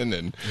Is there? hoisin,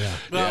 and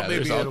Well, maybe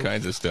there's all it'll-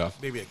 kinds of stuff.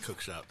 Maybe it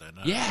cooks out then.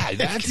 Yeah,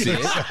 that's it.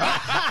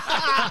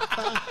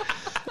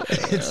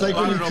 It's like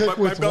I when you don't know. cook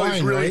My with belly's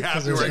wine, really right? 'Cause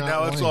happy there's right not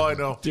now. That's wine. all I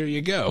know. There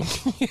you go.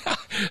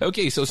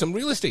 Okay, so some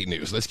real estate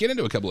news. Let's get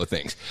into a couple of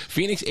things.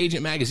 Phoenix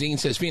Agent Magazine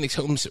says Phoenix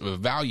homes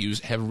values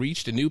have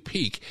reached a new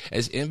peak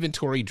as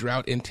inventory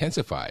drought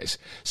intensifies.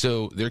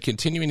 So they're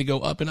continuing to go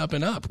up and up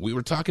and up. We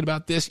were talking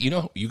about this. You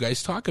know, you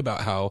guys talk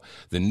about how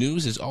the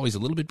news is always a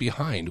little bit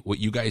behind what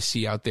you guys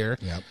see out there.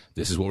 Yep.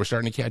 This is what we're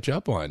starting to catch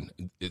up on.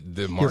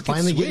 The market You're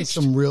finally getting switched.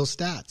 some real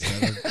stats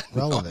that are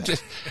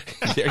relevant.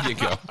 There you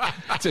go.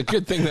 It's a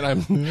good thing that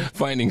I'm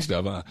finding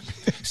stuff, huh?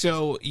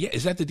 So, yeah,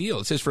 is that the deal?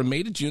 It says from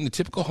May to June, the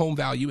typical home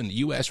value in the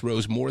U.S.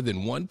 rose more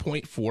than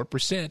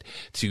 1.4%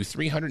 to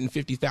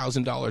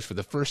 $350,000 for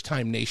the first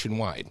time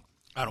nationwide.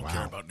 I don't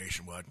care about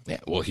nationwide. Yeah,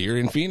 well, here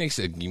in Phoenix,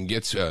 it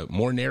gets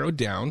more narrowed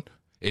down.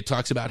 It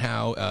talks about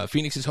how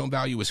Phoenix's home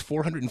value was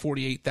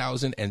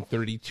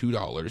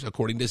 $448,032,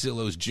 according to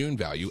Zillow's June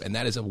value, and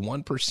that is up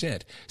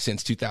 1%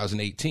 since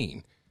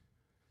 2018,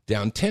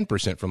 down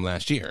 10% from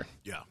last year.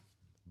 Yeah,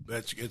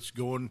 it's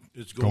going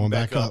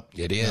back up.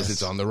 It is. Yes.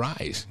 It's on the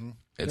rise.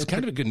 It's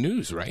kind of a good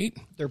news, right?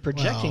 They're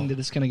projecting that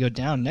it's going to go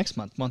down next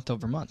month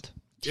over month.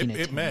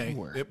 It may.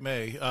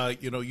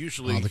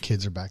 Usually All the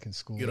kids are back in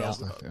school. you know, and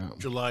stuff. Yeah.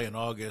 July and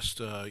August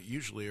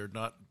usually are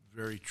not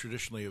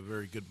traditionally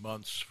very good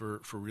months for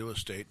real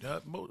estate.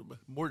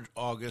 More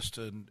August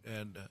and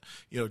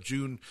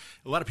June.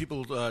 A lot of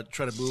people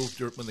try to move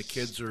when the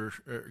kids are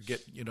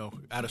get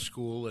out of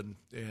school and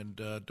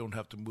don't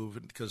have to move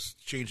because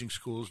changing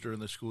schools during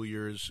the school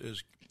year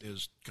is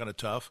kind of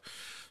tough.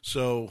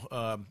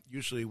 So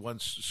usually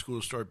once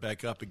schools start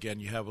back up again,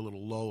 you have a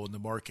little lull in the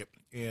market.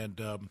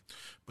 And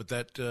but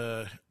that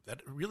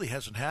really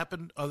hasn't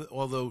happened.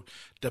 Although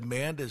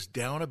demand is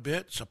down a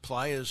bit,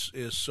 supply is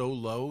so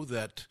low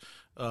that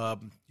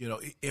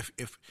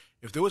if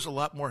there was a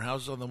lot more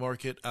houses on the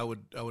market, I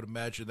would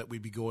imagine that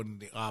we'd be going in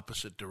the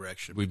opposite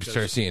direction. We'd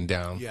start seeing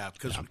down. Yeah,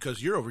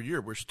 because year over year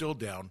we're still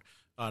down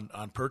on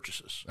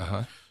purchases.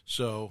 Uh-huh.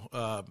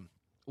 So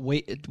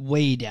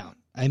Way down.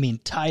 I mean,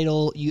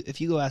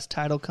 if you go ask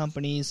title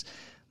companies,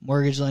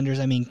 mortgage lenders,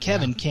 I mean,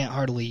 Kevin can't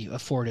hardly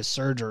afford a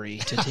surgery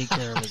to take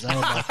care of his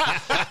elbow,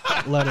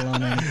 let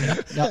alone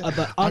anything. No,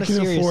 but on I a can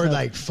serious afford note,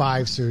 like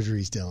 5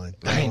 surgeries, Dylan.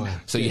 Come on.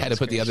 So you had to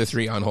put the other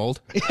 3 on hold?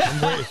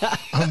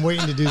 I'm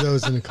waiting to do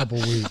those in a couple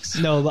weeks.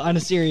 No, but on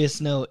a serious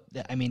note,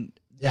 I mean,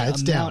 Yeah, the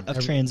it's amount down.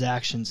 of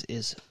transactions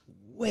is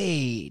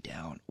way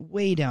down.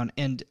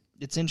 And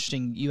it's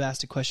interesting. You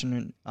asked a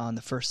question on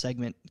the first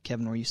segment,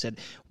 Kevin, where you said,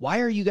 why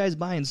are you guys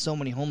buying so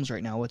many homes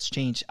right now? What's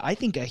changed? I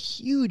think a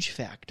huge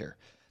factor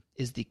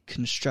is the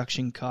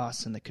construction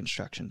costs and the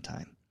construction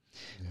time.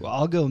 Yeah. Well,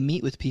 I'll go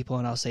meet with people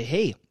and I'll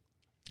say,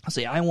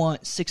 I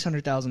want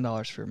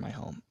 $600,000 for my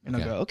home. And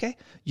I'll go, okay,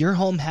 your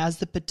home has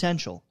the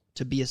potential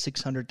to be a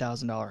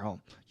 $600,000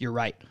 home. You're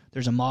right.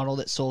 There's a model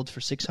that sold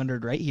for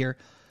 $600,000 right here,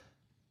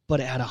 but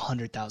it had a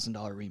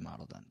 $100,000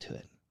 remodel done to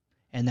it.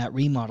 And that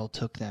remodel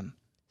took them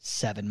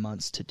 7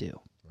 months to do.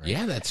 Right.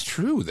 Yeah, that's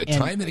true. The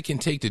time that it can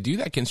take to do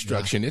that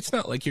construction, it's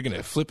not like you're going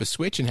to flip a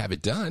switch and have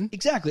it done.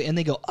 Exactly. And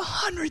they go,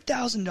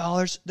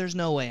 $100,000? There's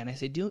no way. And I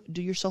say, do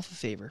yourself a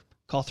favor.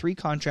 Call 3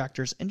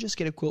 contractors and just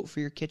get a quote for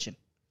your kitchen.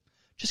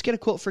 Just get a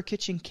quote for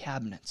kitchen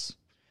cabinets.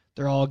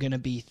 They're all going to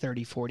be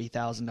 $30,000,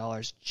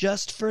 $40,000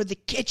 just for the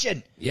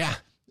kitchen. Yeah.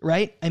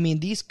 Right? I mean,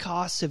 these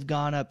costs have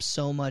gone up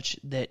so much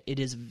that it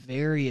is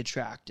very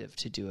attractive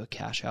to do a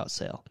cash out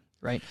sale.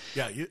 Right?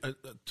 Yeah.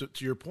 To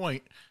your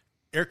point,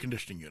 air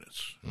conditioning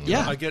units.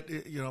 Yeah. I get,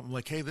 I'm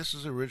like, hey, this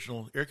is the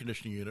original air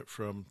conditioning unit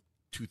from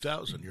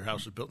 2000. Your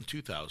house was built in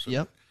 2000.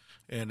 Yep.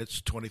 And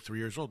it's 23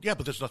 years old. Yeah,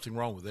 but there's nothing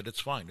wrong with it. It's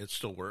fine. It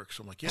still works.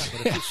 I'm like, yeah,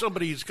 but if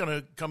somebody's going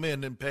to come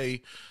in and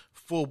pay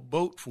full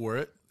boat for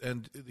it,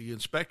 and the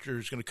inspector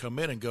is going to come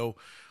in and go,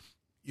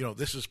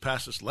 this is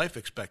past its life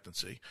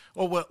expectancy.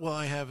 Oh, well,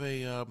 I have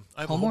a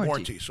home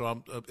warranty,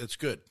 so it's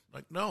good.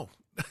 Like, no,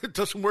 it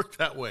doesn't work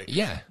that way.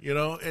 Yeah.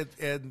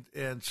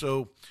 And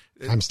so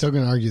I'm still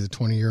going to argue the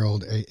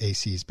 20-year-old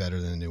AC is better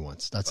than the new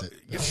ones. That's it.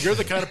 You're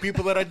the kind of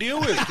people that I deal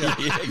with.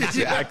 Yeah,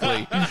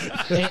 exactly.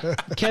 Hey,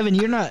 Kevin,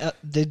 you're not.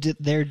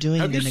 They're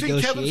doing Have the you seen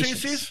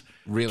negotiations. Kevin's ACs?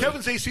 Really?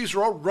 Kevin's ACs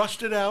are all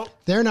rusted out.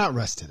 They're not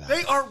rusted out.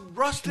 They are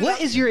rusted out.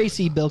 What is your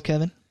AC bill,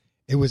 Kevin?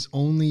 It was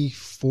only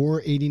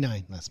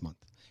 $489 last month.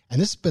 And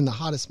this has been the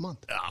hottest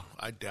month. Oh,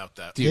 I doubt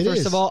that. It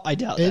First is. of all, I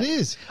doubt It that.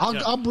 is.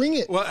 I'll bring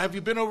it. Well, have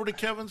you been over to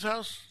Kevin's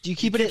house? Do you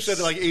keep it You at said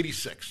like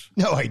 86.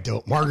 No, I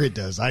don't. Margaret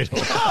does. I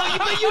don't. Oh,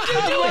 but you do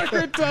do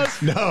Margaret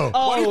does. No.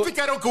 Why do you think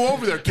I don't go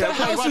over there, Kevin?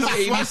 The house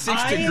is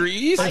 86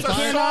 degrees. It's a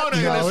sauna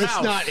in No, his it's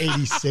house. not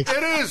 86.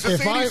 It is.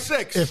 It's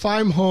 86. If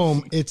I'm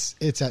home, it's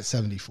at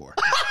 74.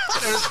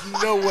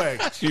 There's no way.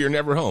 So you're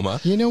never home, huh?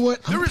 You know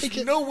what? There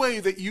is no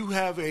way that you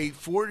have a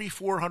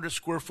 4,400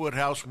 square foot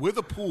house with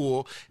a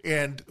pool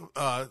and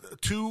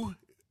two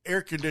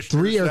air conditioners.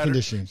 Three air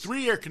conditioners.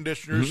 Three air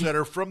conditioners that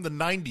are from the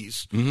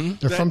 90s.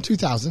 They're from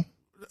 2000.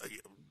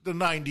 The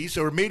 90s.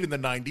 They were made in the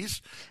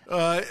 90s.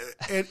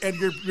 And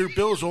your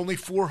bill is only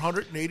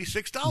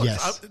 $486.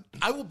 Yes.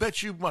 I will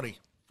bet you money.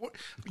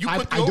 You I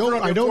put the don't- over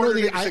on I your don't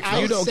really- $486. I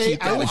You don't say-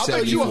 keep I that will at I'll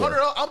bet you 74.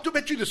 100. I'll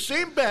bet you the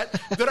same bet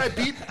that I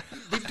beat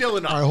Dylan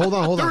on. All right, hold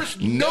on. There is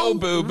No no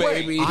boo,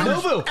 way. baby. There No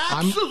is boo.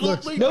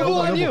 Absolutely No no boo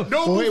way. on you.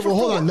 No Oh, boo wait, for well,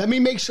 hold four. on. Let me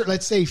make sure.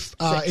 Let's say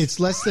it's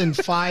less than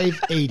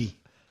 580.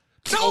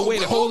 Oh,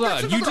 wait, hold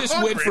that's on. You another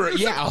just went for, 100.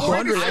 You said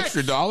 $100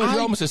 extra dollars.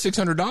 You're almost at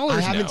 $600 I now.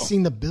 haven't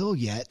seen the bill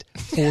yet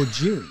for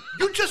June.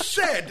 You just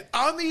said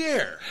on the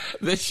air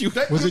That you,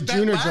 that Was it that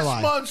June or last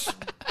July? month's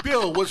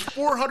bill was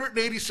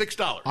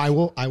 $486. I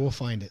will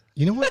find it.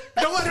 You know what?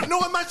 No,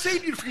 I'm not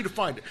saying for you to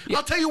find it.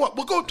 I'll tell you what.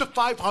 We'll go up to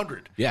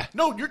 500. Yeah.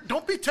 No,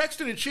 don't be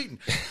texting and cheating.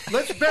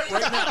 Let's bet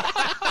right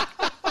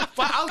now.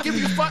 I'll give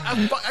you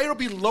five. It'll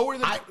be lower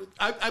than.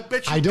 I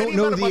bet you. I don't any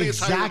know amount of the money is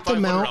higher than exact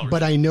amount, $500.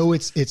 but I know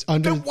it's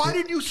under. Then why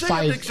didn't you say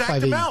five- an exact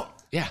 580. amount?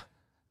 yeah.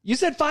 You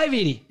said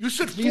 580. You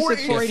said You said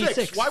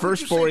 486. Why would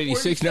First you say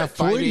 486, now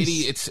 580.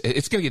 486.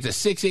 It's going to get to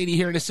 680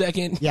 here in a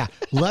second. Yeah,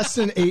 less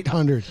than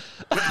 800.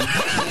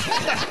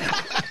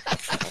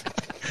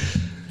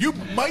 You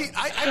might.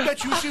 I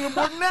bet you see even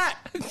more than that.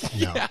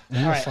 No,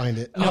 we'll right. find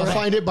it. I'll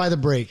find it by the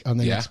break on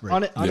the Yeah. next break.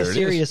 On a There it is.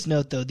 serious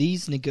note, though,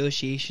 these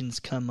negotiations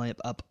come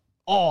up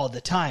all the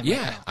time.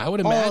 Yeah, right now. I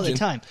would all the imagine.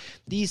 time.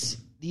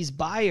 These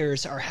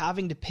buyers are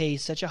having to pay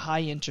such a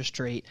high interest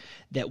rate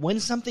that when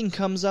something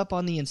comes up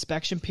on the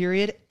inspection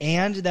period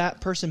and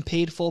that person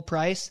paid full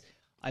price,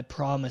 I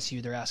promise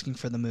you they're asking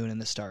for the moon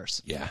and the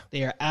stars. Yeah.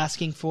 They are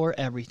asking for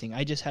everything.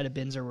 I just had a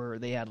Binzer where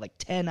they had like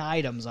 10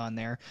 items on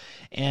there,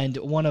 and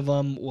one of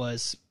them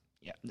was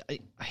a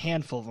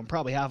handful of them,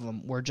 probably half of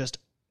them were just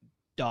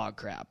dog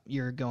crap.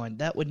 You're going,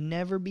 that would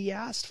never be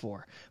asked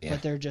for. Yeah.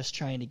 But they're just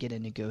trying to get a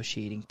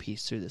negotiating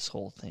piece through this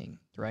whole thing,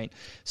 right?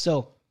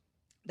 So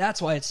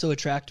that's why it's so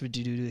attractive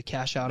to do the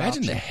cash out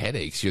Imagine option. the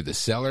headaches. You're the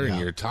seller and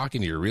you're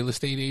talking to your real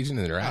estate agent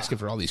and they're asking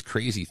for all these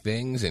crazy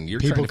things and you're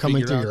People trying to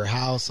coming figure to out, your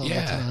house all the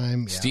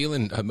time. Yeah.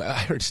 Stealing, I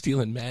heard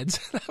stealing meds.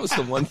 That was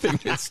the one thing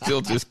that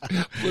still just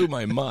blew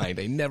my mind.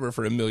 I never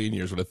for a million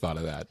years would have thought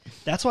of that.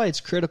 That's why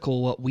it's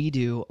critical what we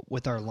do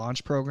with our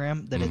launch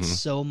program, that Mm-hmm. it's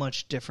so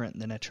much different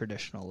than a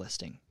traditional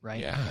listing,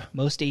 right? Yeah.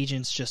 Most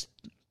agents just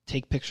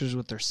take pictures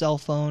with their cell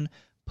phone,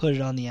 put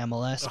it on the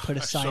MLS, put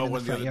a I sign saw in the one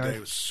the front other day. It yard.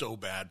 was so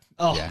bad.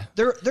 Oh, Yeah.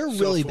 they're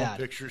really Cell phone bad.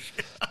 Pictures.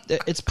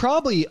 It's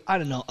probably, I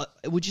don't know,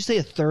 would you say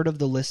a third of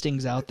the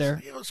listings out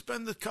there?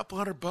 Spend a couple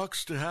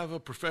 $100 to have a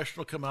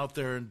professional come out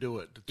there and do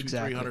it.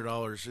 Exactly.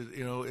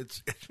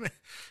 $300.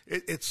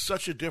 It's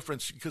such a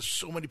difference because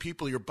so many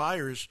people, your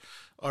buyers,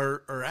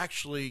 are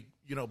actually,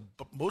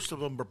 most of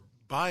them are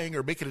buying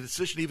or making a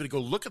decision even to go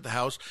look at the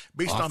house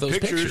based Off on those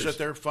pictures pictures. that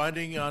they're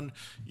finding on,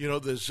 the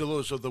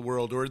Zillows of the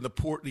world or in the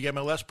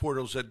MLS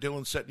portals that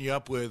Dylan's setting you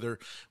up with or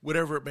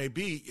whatever it may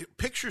be.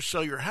 Pictures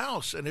sell your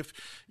house. And if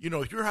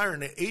you're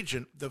hiring an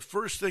agent, the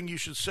first thing you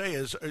should say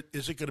is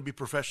it going to be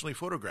professionally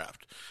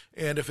photographed?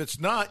 And if it's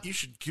not, you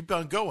should keep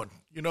on going,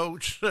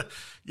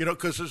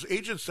 because there's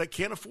agents that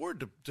can't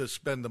afford to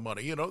spend the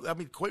money,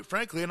 quite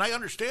frankly, and I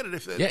understand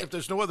it if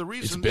there's no other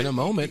reason. It's been a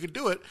moment. You could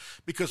do it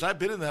because I've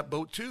been in that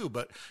boat too.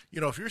 But,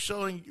 if you're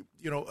selling,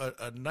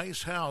 a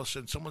nice house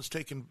and someone's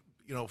taking,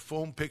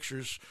 foam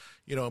pictures,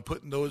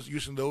 and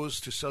using those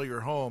to sell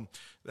your home,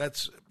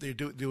 they're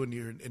doing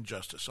you an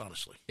injustice,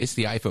 honestly. It's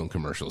the iPhone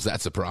commercials.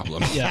 That's the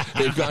problem. Yeah.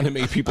 They've gone to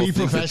make people Be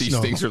think that these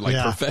professional. things are like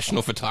Yeah.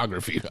 professional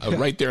photography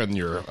right there in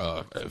your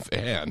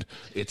hand.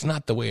 It's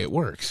not the way it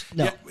works.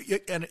 No. Yeah,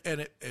 and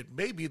it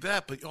may be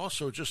that, but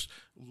also just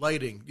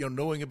lighting,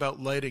 knowing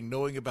about lighting,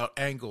 knowing about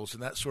angles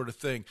and that sort of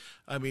thing.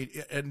 I mean,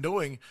 and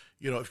knowing,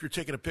 if you're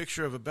taking a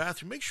picture of a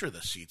bathroom, make sure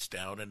the seat's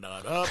down and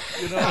not up,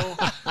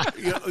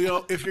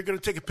 if you're going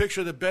to take a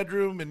picture of the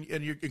bedroom and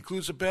you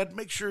includes a bed,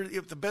 make sure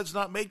if the bed's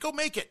not made, go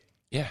make it.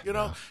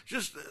 Yeah.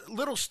 Just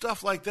little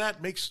stuff like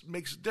that makes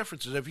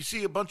differences. If you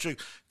see a bunch of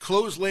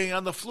clothes laying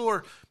on the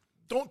floor,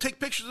 don't take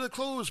pictures of the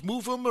clothes,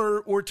 move them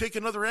or take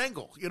another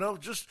angle,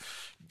 just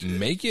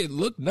Make it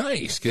look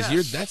nice,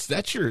 because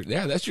that's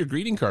your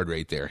greeting card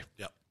right there.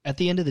 Yep. At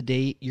the end of the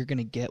day, you're going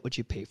to get what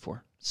you pay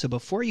for. So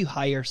before you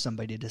hire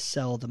somebody to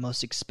sell the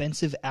most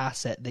expensive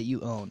asset that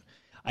you own,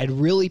 I'd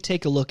really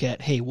take a look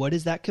at, hey, what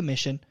is that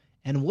commission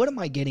and what am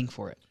I getting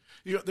for it?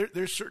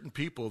 There's certain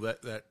people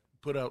that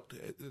put out,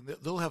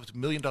 they'll have a $1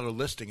 million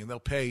listing and they'll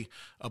pay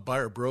a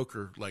buyer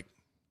broker like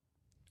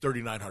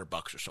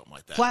 $3,900 or something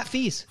like that. Flat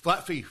fees.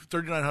 Flat fee,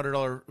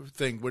 $3,900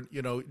 thing. When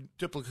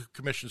typical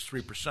commission is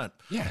 3%.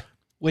 Yeah.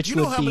 Which You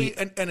know would how be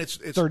many? And it's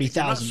 $30,000.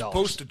 You're not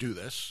supposed to do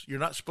this. You're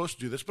not supposed to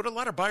do this, but a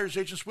lot of buyers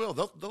agents will.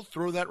 They'll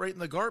throw that right in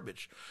the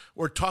garbage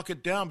or talk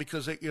it down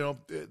because they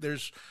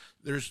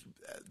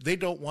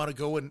don't want to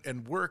go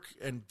and work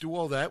and do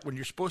all that when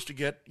you're supposed to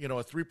get a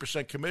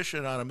 3%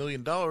 commission on $1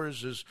 million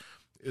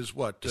is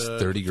what It's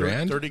 30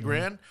 grand. 30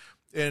 grand.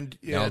 And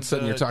All of a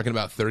sudden, you're talking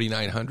about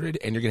 3,900,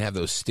 and you're going to have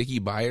those sticky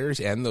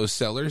buyers and those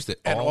sellers that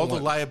and all the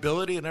want-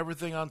 liability and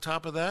everything on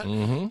top of that.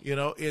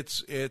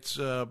 It's.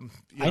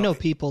 I know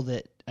people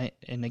that,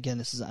 and again,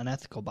 this is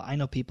unethical, but I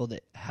know people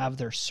that have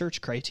their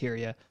search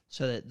criteria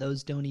so that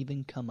those don't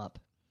even come up.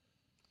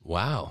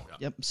 Wow.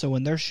 Yep. So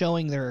when they're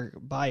showing their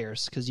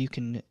buyers, because you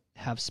can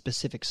have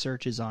specific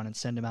searches on and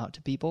send them out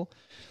to people,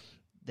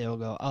 they'll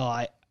go,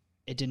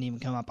 it didn't even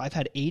come up. I've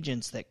had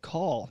agents that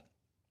call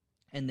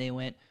and they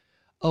went,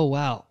 oh,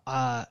 wow,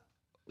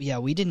 yeah,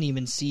 we didn't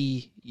even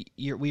see,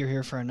 we were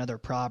here for another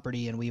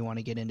property and we want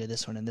to get into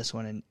this one,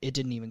 and it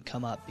didn't even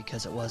come up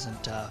because it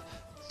wasn't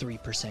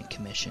 3%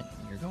 commission.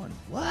 And you're going,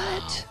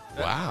 what?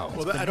 Wow.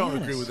 Well, I don't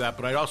bananas. agree with that,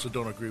 but I also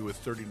don't agree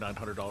with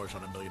 $3,900 on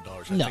 $1 million.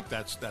 I No. think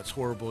that's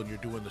horrible, and you're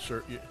doing the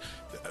search.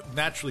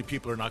 Naturally,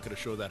 people are not going to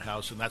show that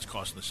house, and that's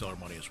costing the seller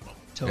money as well.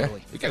 Totally.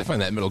 Yeah, we got to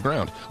find that middle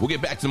ground. We'll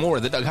get back to more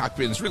of the Doug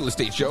Hopkins Real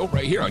Estate Show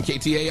right here on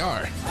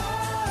KTAR.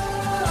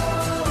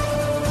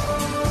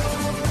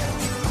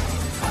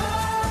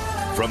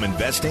 From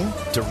investing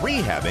to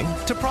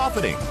rehabbing to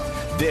profiting.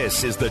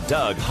 This is the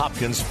Doug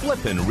Hopkins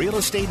Flippin' Real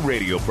Estate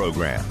Radio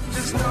Program.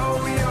 Just know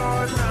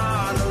you're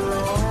not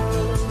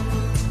alone.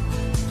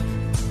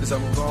 'Cause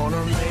I'm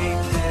gonna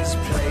make this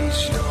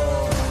place your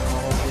home.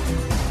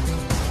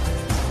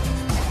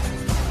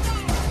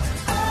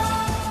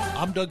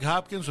 I'm Doug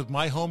Hopkins with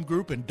My Home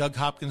Group and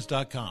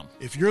DougHopkins.com.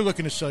 If you're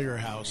looking to sell your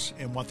house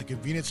and want the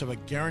convenience of a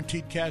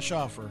guaranteed cash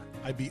offer,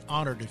 I'd be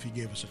honored if you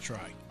gave us a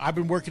try. I've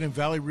been working in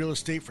Valley Real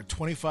Estate for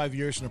 25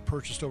 years and have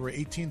purchased over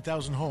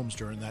 18,000 homes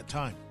during that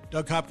time.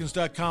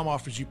 DougHopkins.com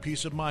offers you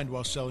peace of mind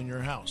while selling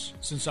your house.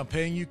 Since I'm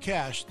paying you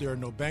cash, there are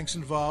no banks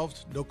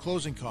involved, no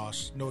closing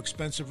costs, no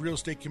expensive real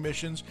estate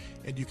commissions,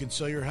 and you can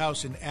sell your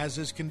house in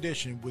as-is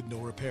condition with no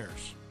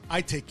repairs. I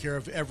take care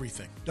of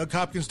everything.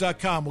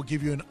 DougHopkins.com will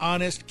give you an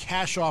honest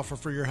cash offer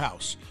for your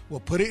house.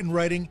 We'll put it in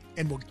writing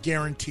and we'll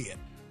guarantee it.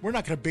 We're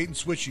not going to bait and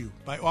switch you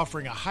by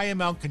offering a high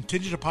amount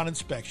contingent upon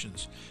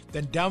inspections.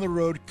 Then down the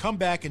road, come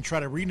back and try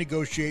to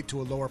renegotiate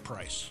to a lower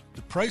price.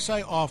 The price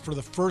I offer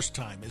the first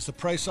time is the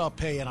price I'll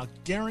pay, and I'll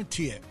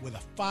guarantee it with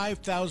a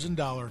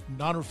 $5,000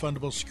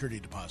 non-refundable security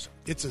deposit.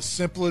 It's as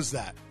simple as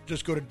that.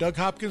 Just go to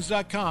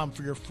DougHopkins.com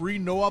for your free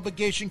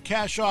no-obligation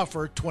cash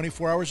offer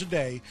 24 hours a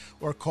day,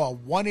 or call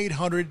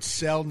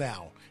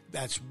 1-800-SELL-NOW.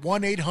 That's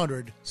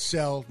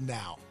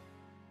 1-800-SELL-NOW.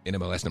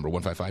 NMLS number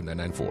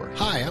 155994.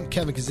 Hi, I'm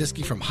Kevin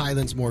Kosisky from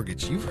Highlands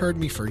Mortgage. You've heard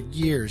me for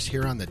years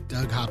here on the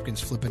Doug Hopkins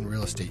Flippin'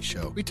 Real Estate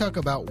Show. We talk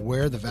about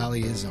where the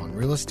valley is on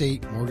real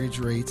estate, mortgage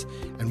rates,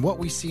 and what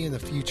we see in the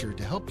future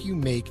to help you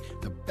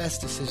make the best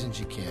decisions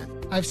you can.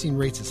 I've seen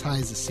rates as high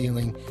as the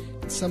ceiling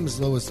and some as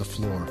low as the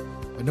floor.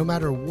 But no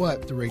matter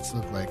what the rates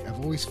look like, I've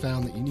always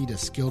found that you need a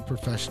skilled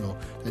professional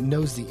that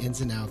knows the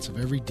ins and outs of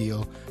every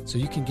deal so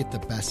you can get the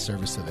best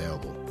service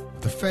available.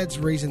 The Fed's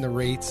raising the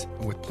rates,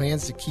 and with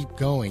plans to keep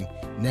going,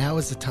 now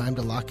is the time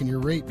to lock in your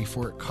rate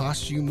before it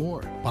costs you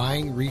more.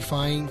 Buying,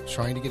 refining,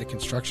 trying to get a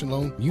construction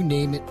loan, you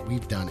name it,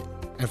 we've done it.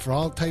 And for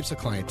all types of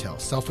clientele,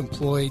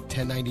 self-employed,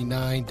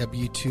 1099,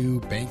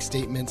 W-2, bank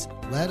statements,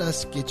 let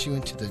us get you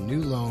into the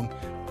new loan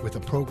with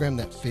a program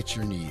that fits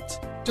your needs.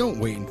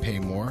 Don't wait and pay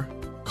more.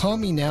 Call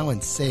me now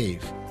and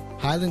save.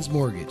 Highlands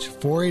Mortgage,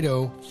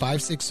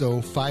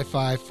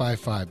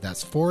 480-560-5555.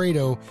 That's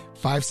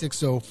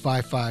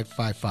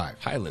 480-560-5555.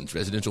 Highlands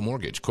Residential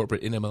Mortgage,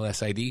 corporate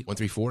NMLS ID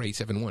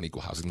 134871,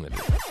 equal housing lender.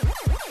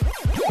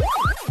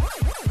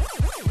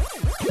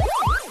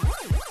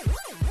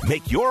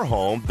 Make your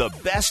home the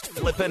best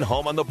flippin'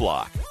 home on the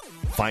block.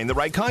 Find the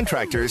right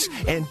contractors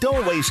and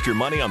don't waste your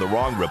money on the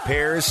wrong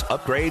repairs,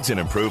 upgrades, and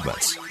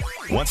improvements.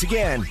 Once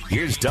again,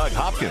 here's Doug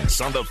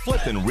Hopkins on the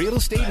Flippin' Real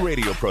Estate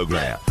Radio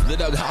program. The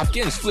Doug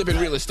Hopkins Flippin'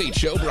 Real Estate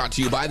Show, brought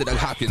to you by the Doug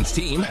Hopkins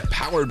team,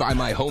 powered by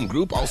my home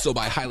group, also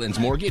by Highlands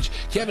Mortgage.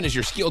 Kevin is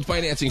your skilled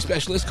financing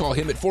specialist. Call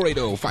him at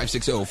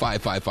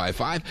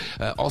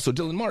 480-560-5555. Also,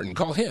 Dylan Martin,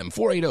 call him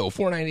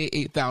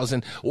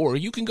 480-498-8000, or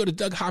you can go to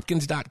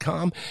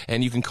DougHopkins.com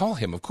and you can call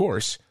him, of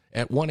course,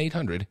 at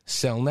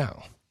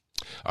 1-800-SELL-NOW.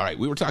 All right,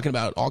 we were talking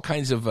about all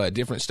kinds of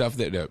different stuff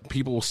that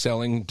people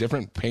selling,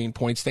 different pain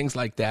points, things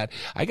like that.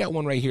 I got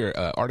one right here,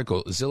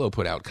 article Zillow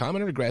put out,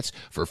 common regrets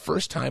for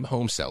first-time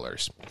home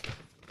sellers.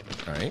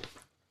 All right,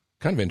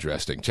 kind of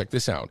interesting. Check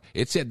this out.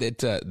 It said that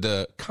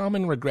the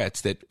common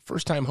regrets that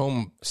first-time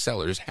home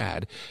sellers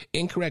had,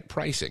 incorrect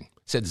pricing.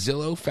 Said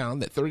Zillow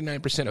found that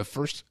 39% of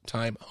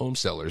first-time home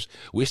sellers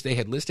wish they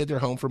had listed their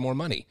home for more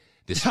money.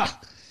 This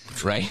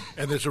right?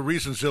 And there's a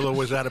reason Zillow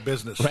was out of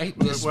business. Right?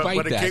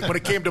 When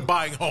it came to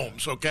buying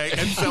homes, okay,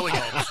 and selling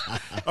homes.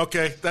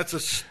 Okay, that's a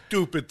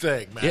stupid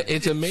thing, man. Yeah,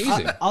 it's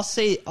amazing. I'll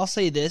say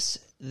this,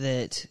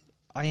 that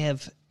I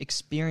have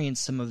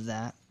experienced some of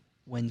that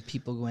when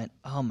people went,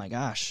 oh my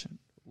gosh,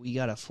 we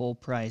got a full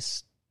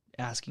price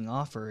asking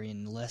offer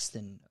in less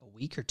than a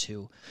week or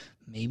two.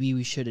 Maybe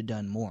we should have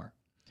done more.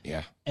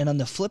 Yeah. And on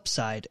the flip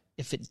side,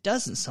 if it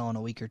doesn't sell in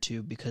a week or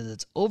two because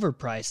it's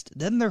overpriced,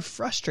 then they're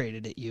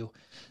frustrated at you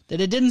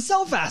that it didn't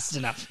sell fast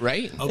enough.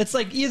 Right. It's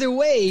like either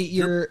way,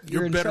 you're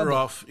in better trouble.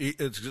 off.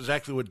 It's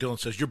exactly what Dylan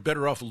says. You're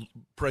better off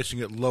pricing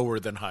it lower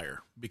than higher,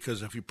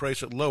 because if you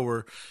price it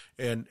lower,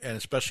 and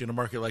especially in a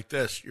market like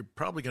this, you're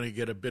probably going to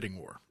get a bidding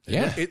war.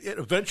 Yeah. It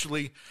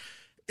eventually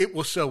it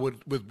will sell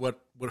with what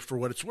for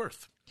what it's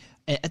worth.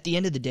 At the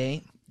end of the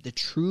day, the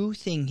true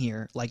thing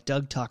here, like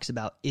Doug talks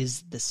about,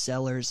 is the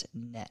seller's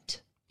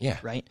net. Yeah.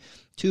 Right?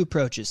 Two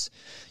approaches.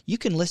 You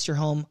can list your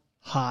home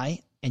high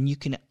and you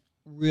can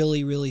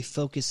really, really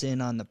focus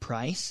in on the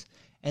price.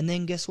 And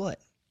then guess what?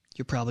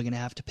 You're probably going to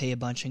have to pay a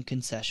bunch in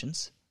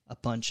concessions, a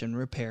bunch in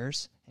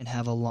repairs, and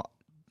have a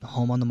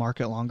home on the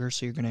market longer,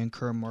 so you're going to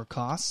incur more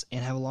costs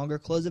and have a longer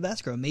close of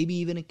escrow, maybe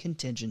even a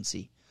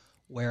contingency.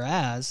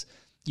 Whereas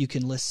you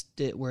can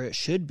list it where it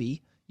should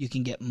be. You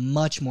can get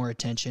much more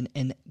attention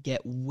and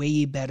get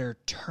way better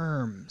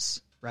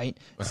terms, right?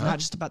 It's not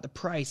just about the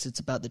price, it's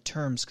about the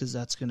terms, because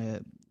that's going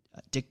to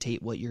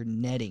dictate what you're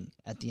netting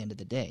at the end of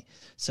the day.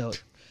 So,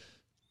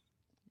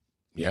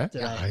 yeah,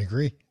 I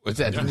agree. What's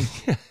that?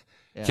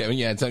 Yeah. Kevin,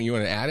 you had something you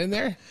want to add in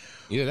there?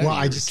 Well,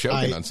 I just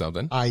choking on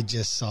something. I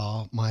just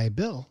saw my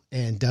bill,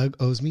 and Doug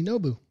owes me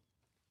Nobu.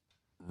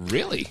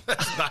 Really?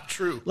 That's not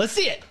true. Let's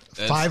see it.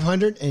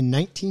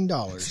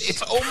 $519.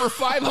 It's over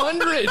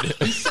 500.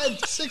 He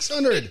said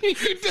 600.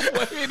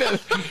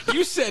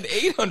 You said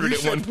 800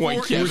 at one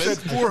point, Kevin. You said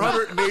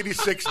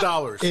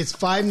 $486. It's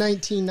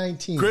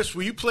 $519.19. Chris,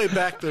 will you play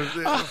back the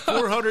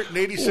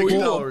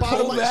 $486?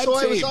 Pull that so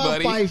I was tape,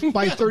 off buddy.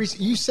 by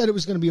 30. You said it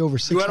was going to be over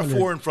 600. You had a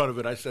 4 in front of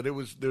it. I said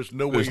there's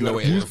no way. There's no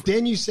way.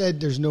 Then you said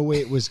there's no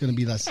way it was going to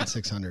be less than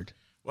 600.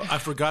 Well, I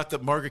forgot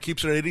that Margaret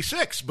keeps it at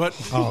 86, but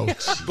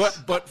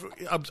but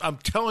I'm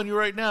telling you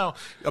right now,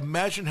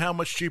 imagine how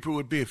much cheaper it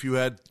would be if you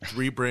had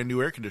 3 brand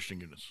new air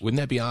conditioning units. Wouldn't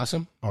that be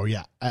awesome? Oh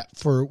yeah,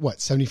 for what,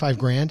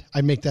 $75,000?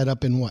 I'd make that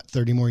up in what,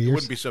 30 more years? It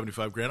wouldn't be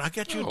 $75,000. I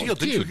got you a deal.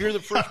 Did dude. you hear the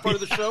first part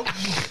of the show?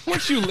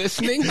 Weren't you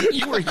listening?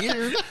 You were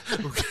here.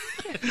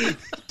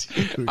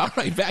 All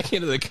right, back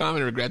into the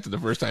common regrets of the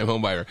first-time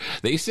homebuyer.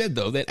 They said,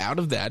 though, that out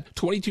of that,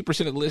 22%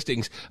 of the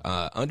listings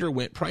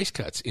underwent price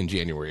cuts in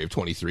January of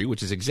 23,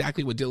 which is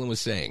exactly what Dylan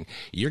was saying.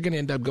 You're going to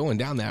end up going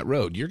down that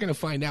road. You're going to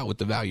find out what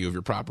the value of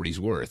your property's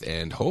worth,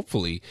 and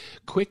hopefully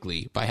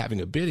quickly by having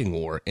a bidding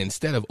war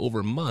instead of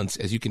over months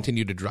as you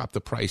continue to drop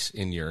the price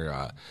in your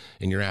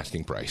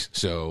asking price.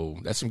 So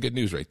that's some good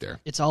news right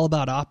there. It's all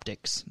about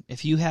optics.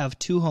 If you have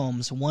 2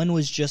 homes, one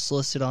was just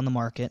listed on the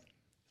market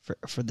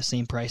for the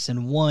same price,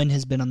 and one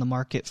has been on the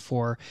market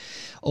for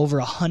over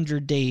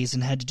 100 days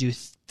and had to do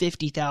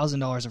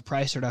 $50,000 of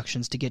price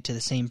reductions to get to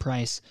the same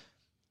price,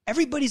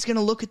 everybody's going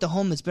to look at the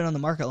home that's been on the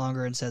market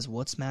longer and says,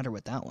 what's the matter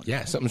with that one?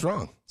 Yeah, something's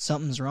wrong.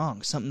 Something's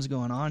wrong. Something's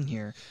going on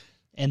here.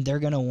 And they're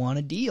going to want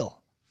a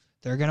deal.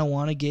 They're going to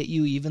want to get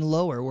you even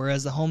lower,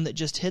 whereas the home that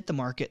just hit the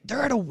market,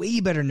 they're at a way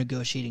better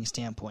negotiating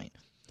standpoint.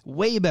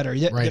 Way better.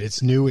 Right,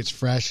 it's new, it's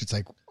fresh. It's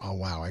like, oh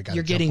wow, I got.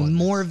 You're getting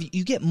more.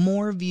 You get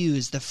more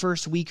views the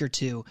first week or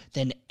two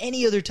than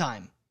any other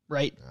time.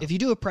 Right? Yeah. If you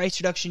do a price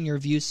reduction, your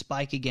views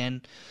spike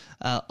again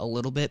a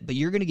little bit, but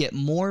you're going to get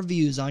more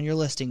views on your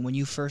listing when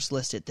you first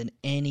list it than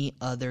any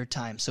other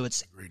time. So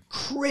it's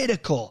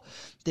critical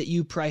that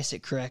you price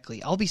it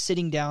correctly. I'll be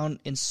sitting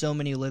down in so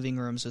many living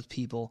rooms with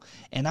people,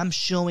 and I'm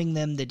showing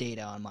them the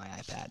data on my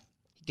iPad.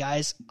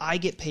 Guys, I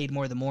get paid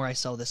more the more I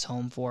sell this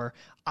home for.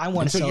 I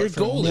want to sell it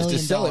for $1 million. So your goal is to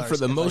sell it for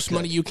the most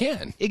money you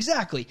can.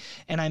 Exactly.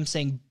 And I'm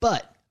saying,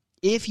 but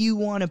if you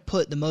want to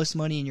put the most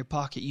money in your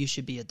pocket, you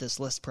should be at this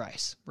list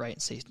price,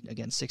 right? Say,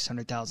 again,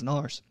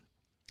 $600,000.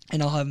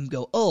 And I'll have them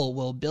go, oh,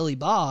 well, Billy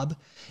Bob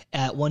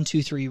at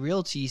 123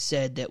 Realty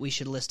said that we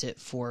should list it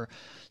for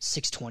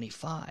 $625,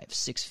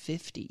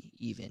 $650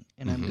 even.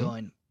 And I'm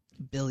going,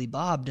 Billy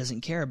Bob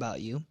doesn't care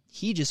about you.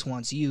 He just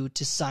wants you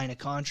to sign a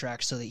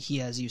contract so that he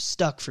has you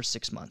stuck for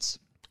 6 months.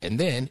 And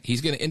then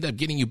he's going to end up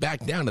getting you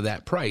back down to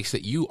that price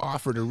that you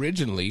offered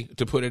originally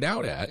to put it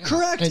out at.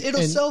 Correct.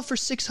 It'll sell for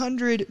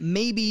 $600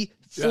 maybe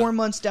 4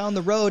 months down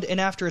the road,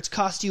 and after it's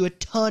cost you a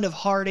ton of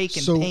heartache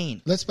and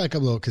pain. Let's back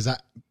up a little, because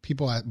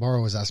people at Bar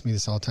always ask me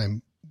this all the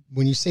time.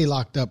 When you say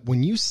locked up,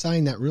 when you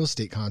sign that real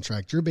estate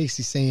contract, you're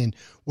basically saying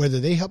whether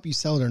they help you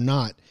sell it or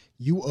not,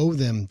 you owe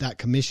them that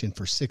commission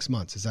for 6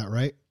 months. Is that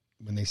right?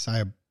 When they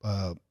sign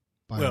a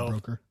buyer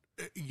broker?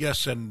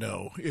 Yes and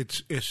no.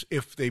 It's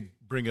if they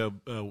bring a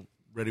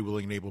ready,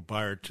 willing, and able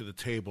buyer to the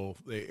table,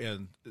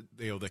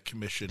 they owe the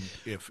commission.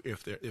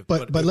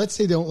 But let's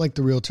say they don't like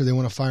the realtor, they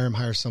want to fire him,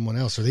 hire someone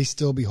else. Are they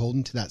still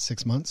beholden to that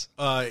 6 months?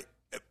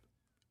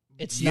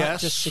 It's not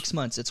just 6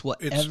 months. It's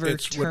whatever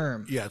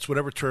term. It's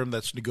whatever term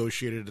that's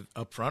negotiated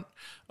up front.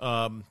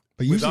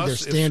 But usually they're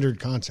standard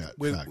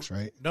contracts,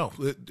 right? No,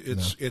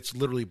 it's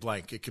literally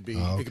blank. It could be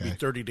it could be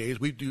 30 days.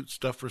 We do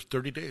stuff for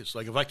 30 days.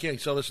 Like if I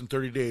can't sell this in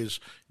 30 days,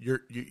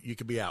 you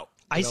could be out.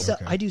 I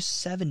do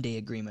 7-day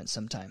agreements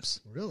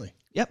sometimes. Really?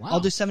 Yep. Wow. I'll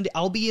do 7 day.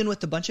 I'll be in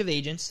with a bunch of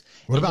agents.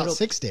 What about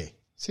 6 day?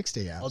 6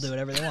 day apps. I'll do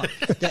whatever they want.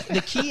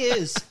 The key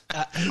is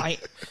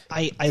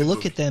I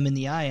look at them in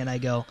the eye and I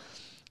go,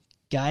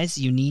 guys,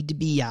 you need to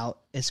be out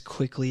as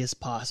quickly as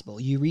possible.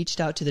 You reached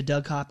out to the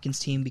Doug Hopkins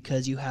team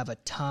because you have a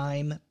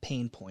time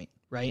pain point,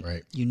 right?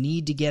 Right. You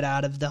need to get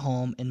out of the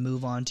home and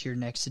move on to your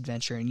next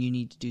adventure, and you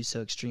need to do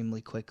so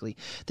extremely quickly.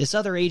 This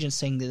other agent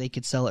saying that they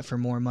could sell it for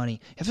more money,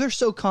 if they're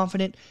so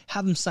confident,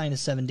 have them sign a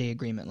 7-day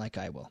agreement like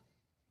I will.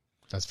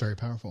 That's very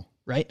powerful.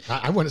 Right?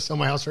 I want to sell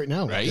my house right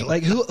now. Right.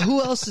 Like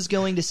who else is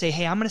going to say,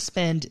 hey, I'm going to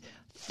spend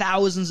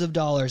thousands of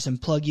dollars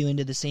and plug you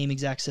into the same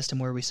exact system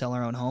where we sell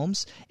our own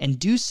homes and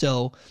do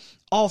so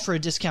all for a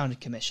discounted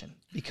commission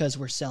because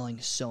we're selling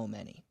so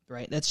many,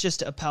 right? That's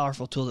just a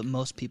powerful tool that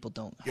most people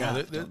don't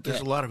have. Yeah,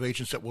 there's a lot of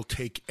agents that will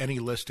take any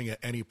listing at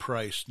any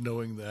price,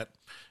 knowing that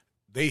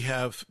they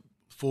have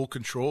full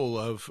control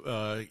of,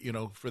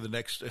 for the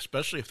next,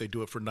 especially if they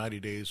do it for 90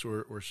 days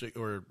or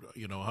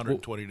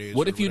 120 days.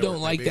 What if you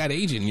don't like that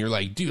agent? And you're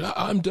like, dude,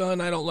 I'm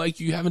done. I don't like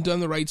you. You haven't done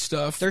the right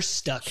stuff. They're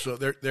stuck. So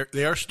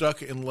they are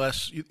stuck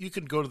unless you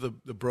can go to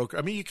the broker.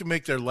 I mean, you can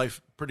make their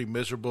life pretty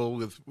miserable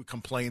with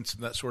complaints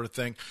and that sort of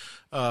thing.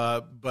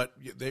 But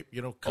they,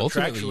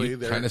 contractually,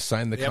 they kind of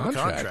sign the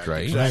contract,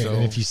 right? Exactly. Right. So,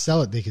 and if you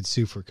sell it, they could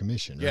sue for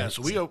commission. Right? Yeah.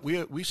 So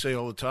we say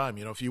all the time,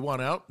 if you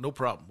want out, no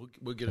problem.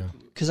 We'll get it.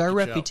 Because our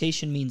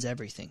reputation means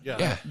everything.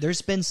 Yeah.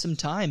 There's been some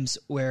times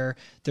where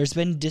there's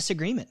been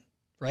disagreement,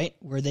 right?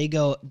 Where they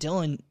go,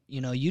 Dylan,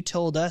 you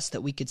told us that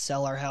we could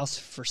sell our house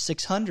for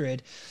 $600,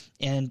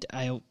 and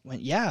I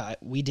went, yeah,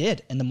 we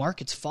did, and the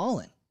market's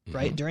fallen,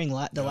 right? During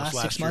the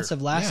last 6 months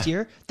of last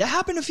year, that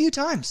happened a few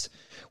times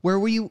where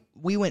we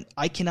went,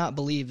 I cannot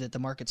believe that the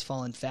market's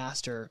fallen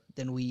faster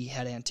than we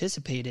had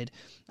anticipated.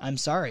 I'm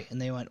sorry,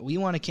 and they went, we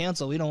want to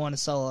cancel. We don't want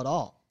to sell at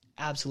all.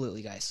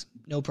 Absolutely, guys.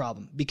 No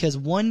problem. Because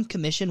one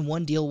commission,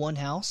 one deal, one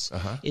house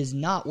is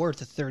not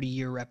worth a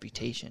 30-year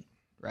reputation,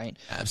 right?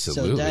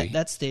 Absolutely. So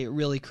that's the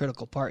really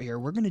critical part here.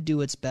 We're going to do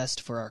what's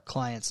best for our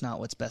clients, not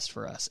what's best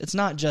for us. It's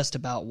not just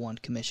about one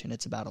commission.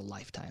 It's about a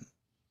lifetime.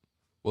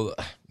 Well,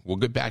 we'll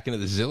get back into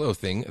the Zillow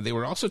thing. They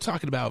were also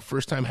talking about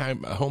first-time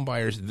home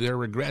buyers. Their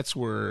regrets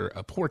were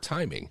poor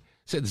timing.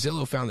 Said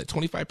Zillow found that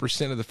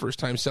 25% of the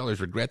first-time sellers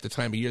regret the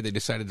time of year they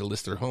decided to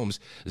list their homes.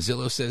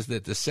 Zillow says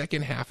that the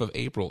second half of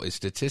April is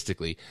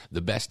statistically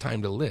the best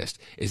time to list.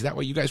 Is that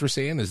what you guys were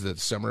saying? Is that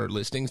summer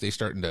listings, they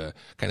starting to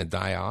kind of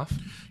die off?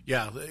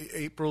 Yeah,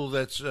 April,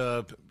 that's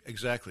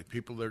exactly.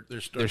 People,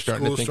 they're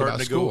starting to think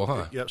about school,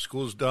 huh? Yeah,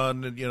 school's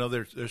done, and,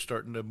 they're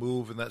starting to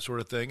move and that sort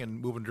of thing,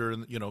 and moving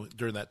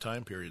during that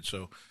time period.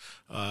 So,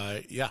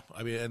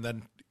 and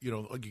then,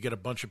 you get a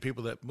bunch of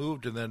people that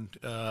moved, and then,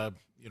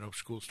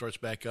 school starts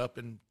back up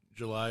in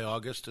July,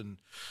 August, and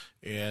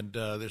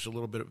there's a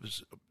little bit of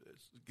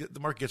the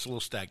market gets a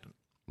little stagnant.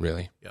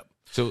 Really? Yep.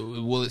 So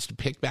will it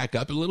pick back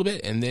up a little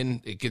bit, and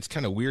then it gets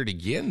kind of weird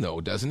again,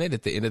 though, doesn't it,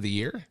 at the end of the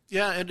year?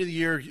 Yeah, end of the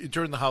year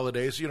during the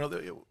holidays.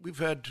 We've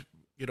had.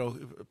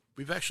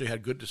 We've actually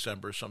had good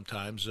December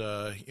sometimes.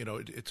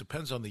 It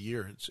depends on the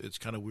year. It's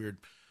kind of weird.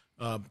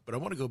 But I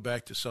want to go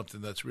back to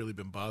something that's really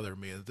been bothering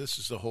me. And this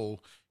is the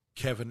whole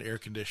Kevin air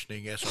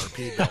conditioning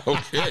SRP bill.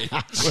 Okay,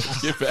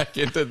 let's get back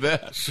into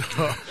that.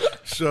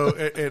 So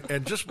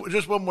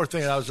just one more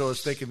thing I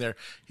was thinking there.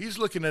 He's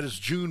looking at his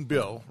June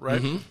bill,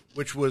 right,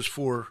 which was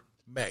for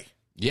May.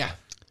 Yeah.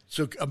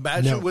 So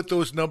imagine what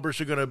those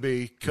numbers are going to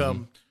be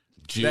come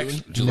June,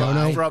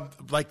 July. From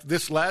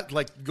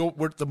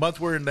the month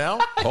we're in now.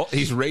 Oh,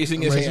 he's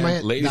raising his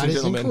hand, ladies and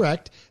gentlemen. That is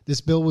incorrect.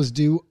 This bill was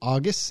due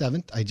August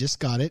 7th. I just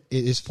got it.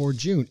 It is for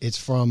June. It's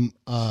from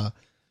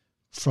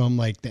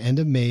like the end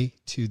of May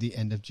to the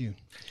end of June.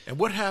 And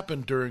what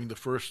happened during the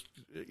first,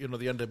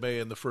 the end of May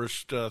and the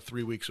first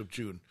 3 weeks of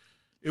June?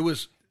 It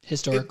was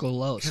Historical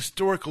lows.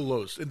 Historical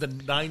lows in the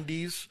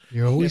 90s.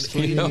 You're always And-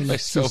 kidding.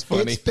 That's so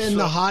funny. It's been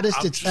the hottest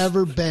I'm it's just-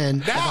 ever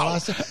been. Now,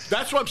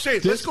 that's what I'm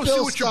saying. Let's go see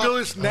what your bill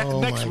is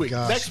next week.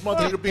 Gosh. Next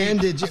month it'll be And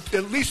did you-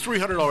 at least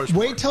 $300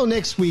 more. Wait till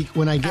next week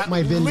when I get At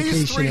my least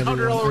vindication. Everyone. I'm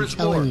 $300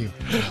 telling more. you.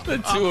 The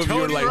two of you are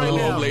telling you like right little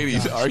now. old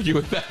ladies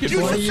arguing back and Dude,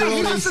 forth. he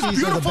 20-year-old has this ACs are the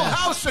beautiful best.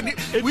 house, and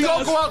It we all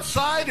does. go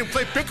outside and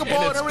play pickleball And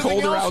and, it's everything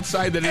colder else.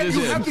 outside than it and is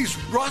you in. have these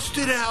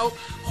rusted out,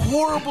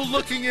 horrible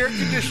looking air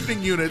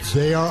conditioning units.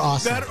 They are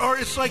awesome. That are,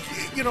 it's like,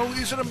 is it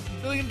 $1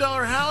 million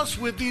house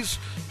with these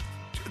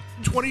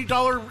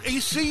 $20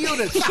 AC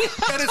units?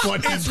 And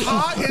it's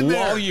hot in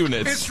there. Wall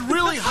units. It's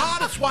really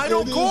hot. It's why I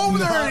don't It go is over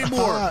there not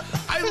anymore. hot.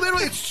 I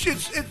literally,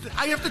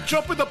 I have to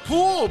jump in the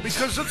pool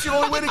because that's the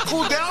only way to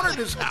cool down in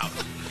this house.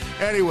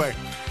 Anyway.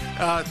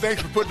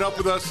 Thanks for putting up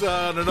with us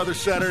on another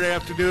Saturday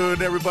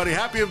afternoon, everybody.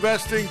 Happy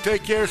investing.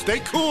 Take care. Stay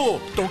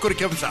cool. Don't go to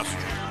Kevin's house.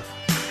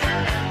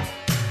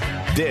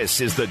 This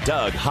is the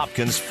Doug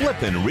Hopkins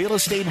Flippin' Real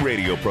Estate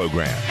Radio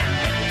Program.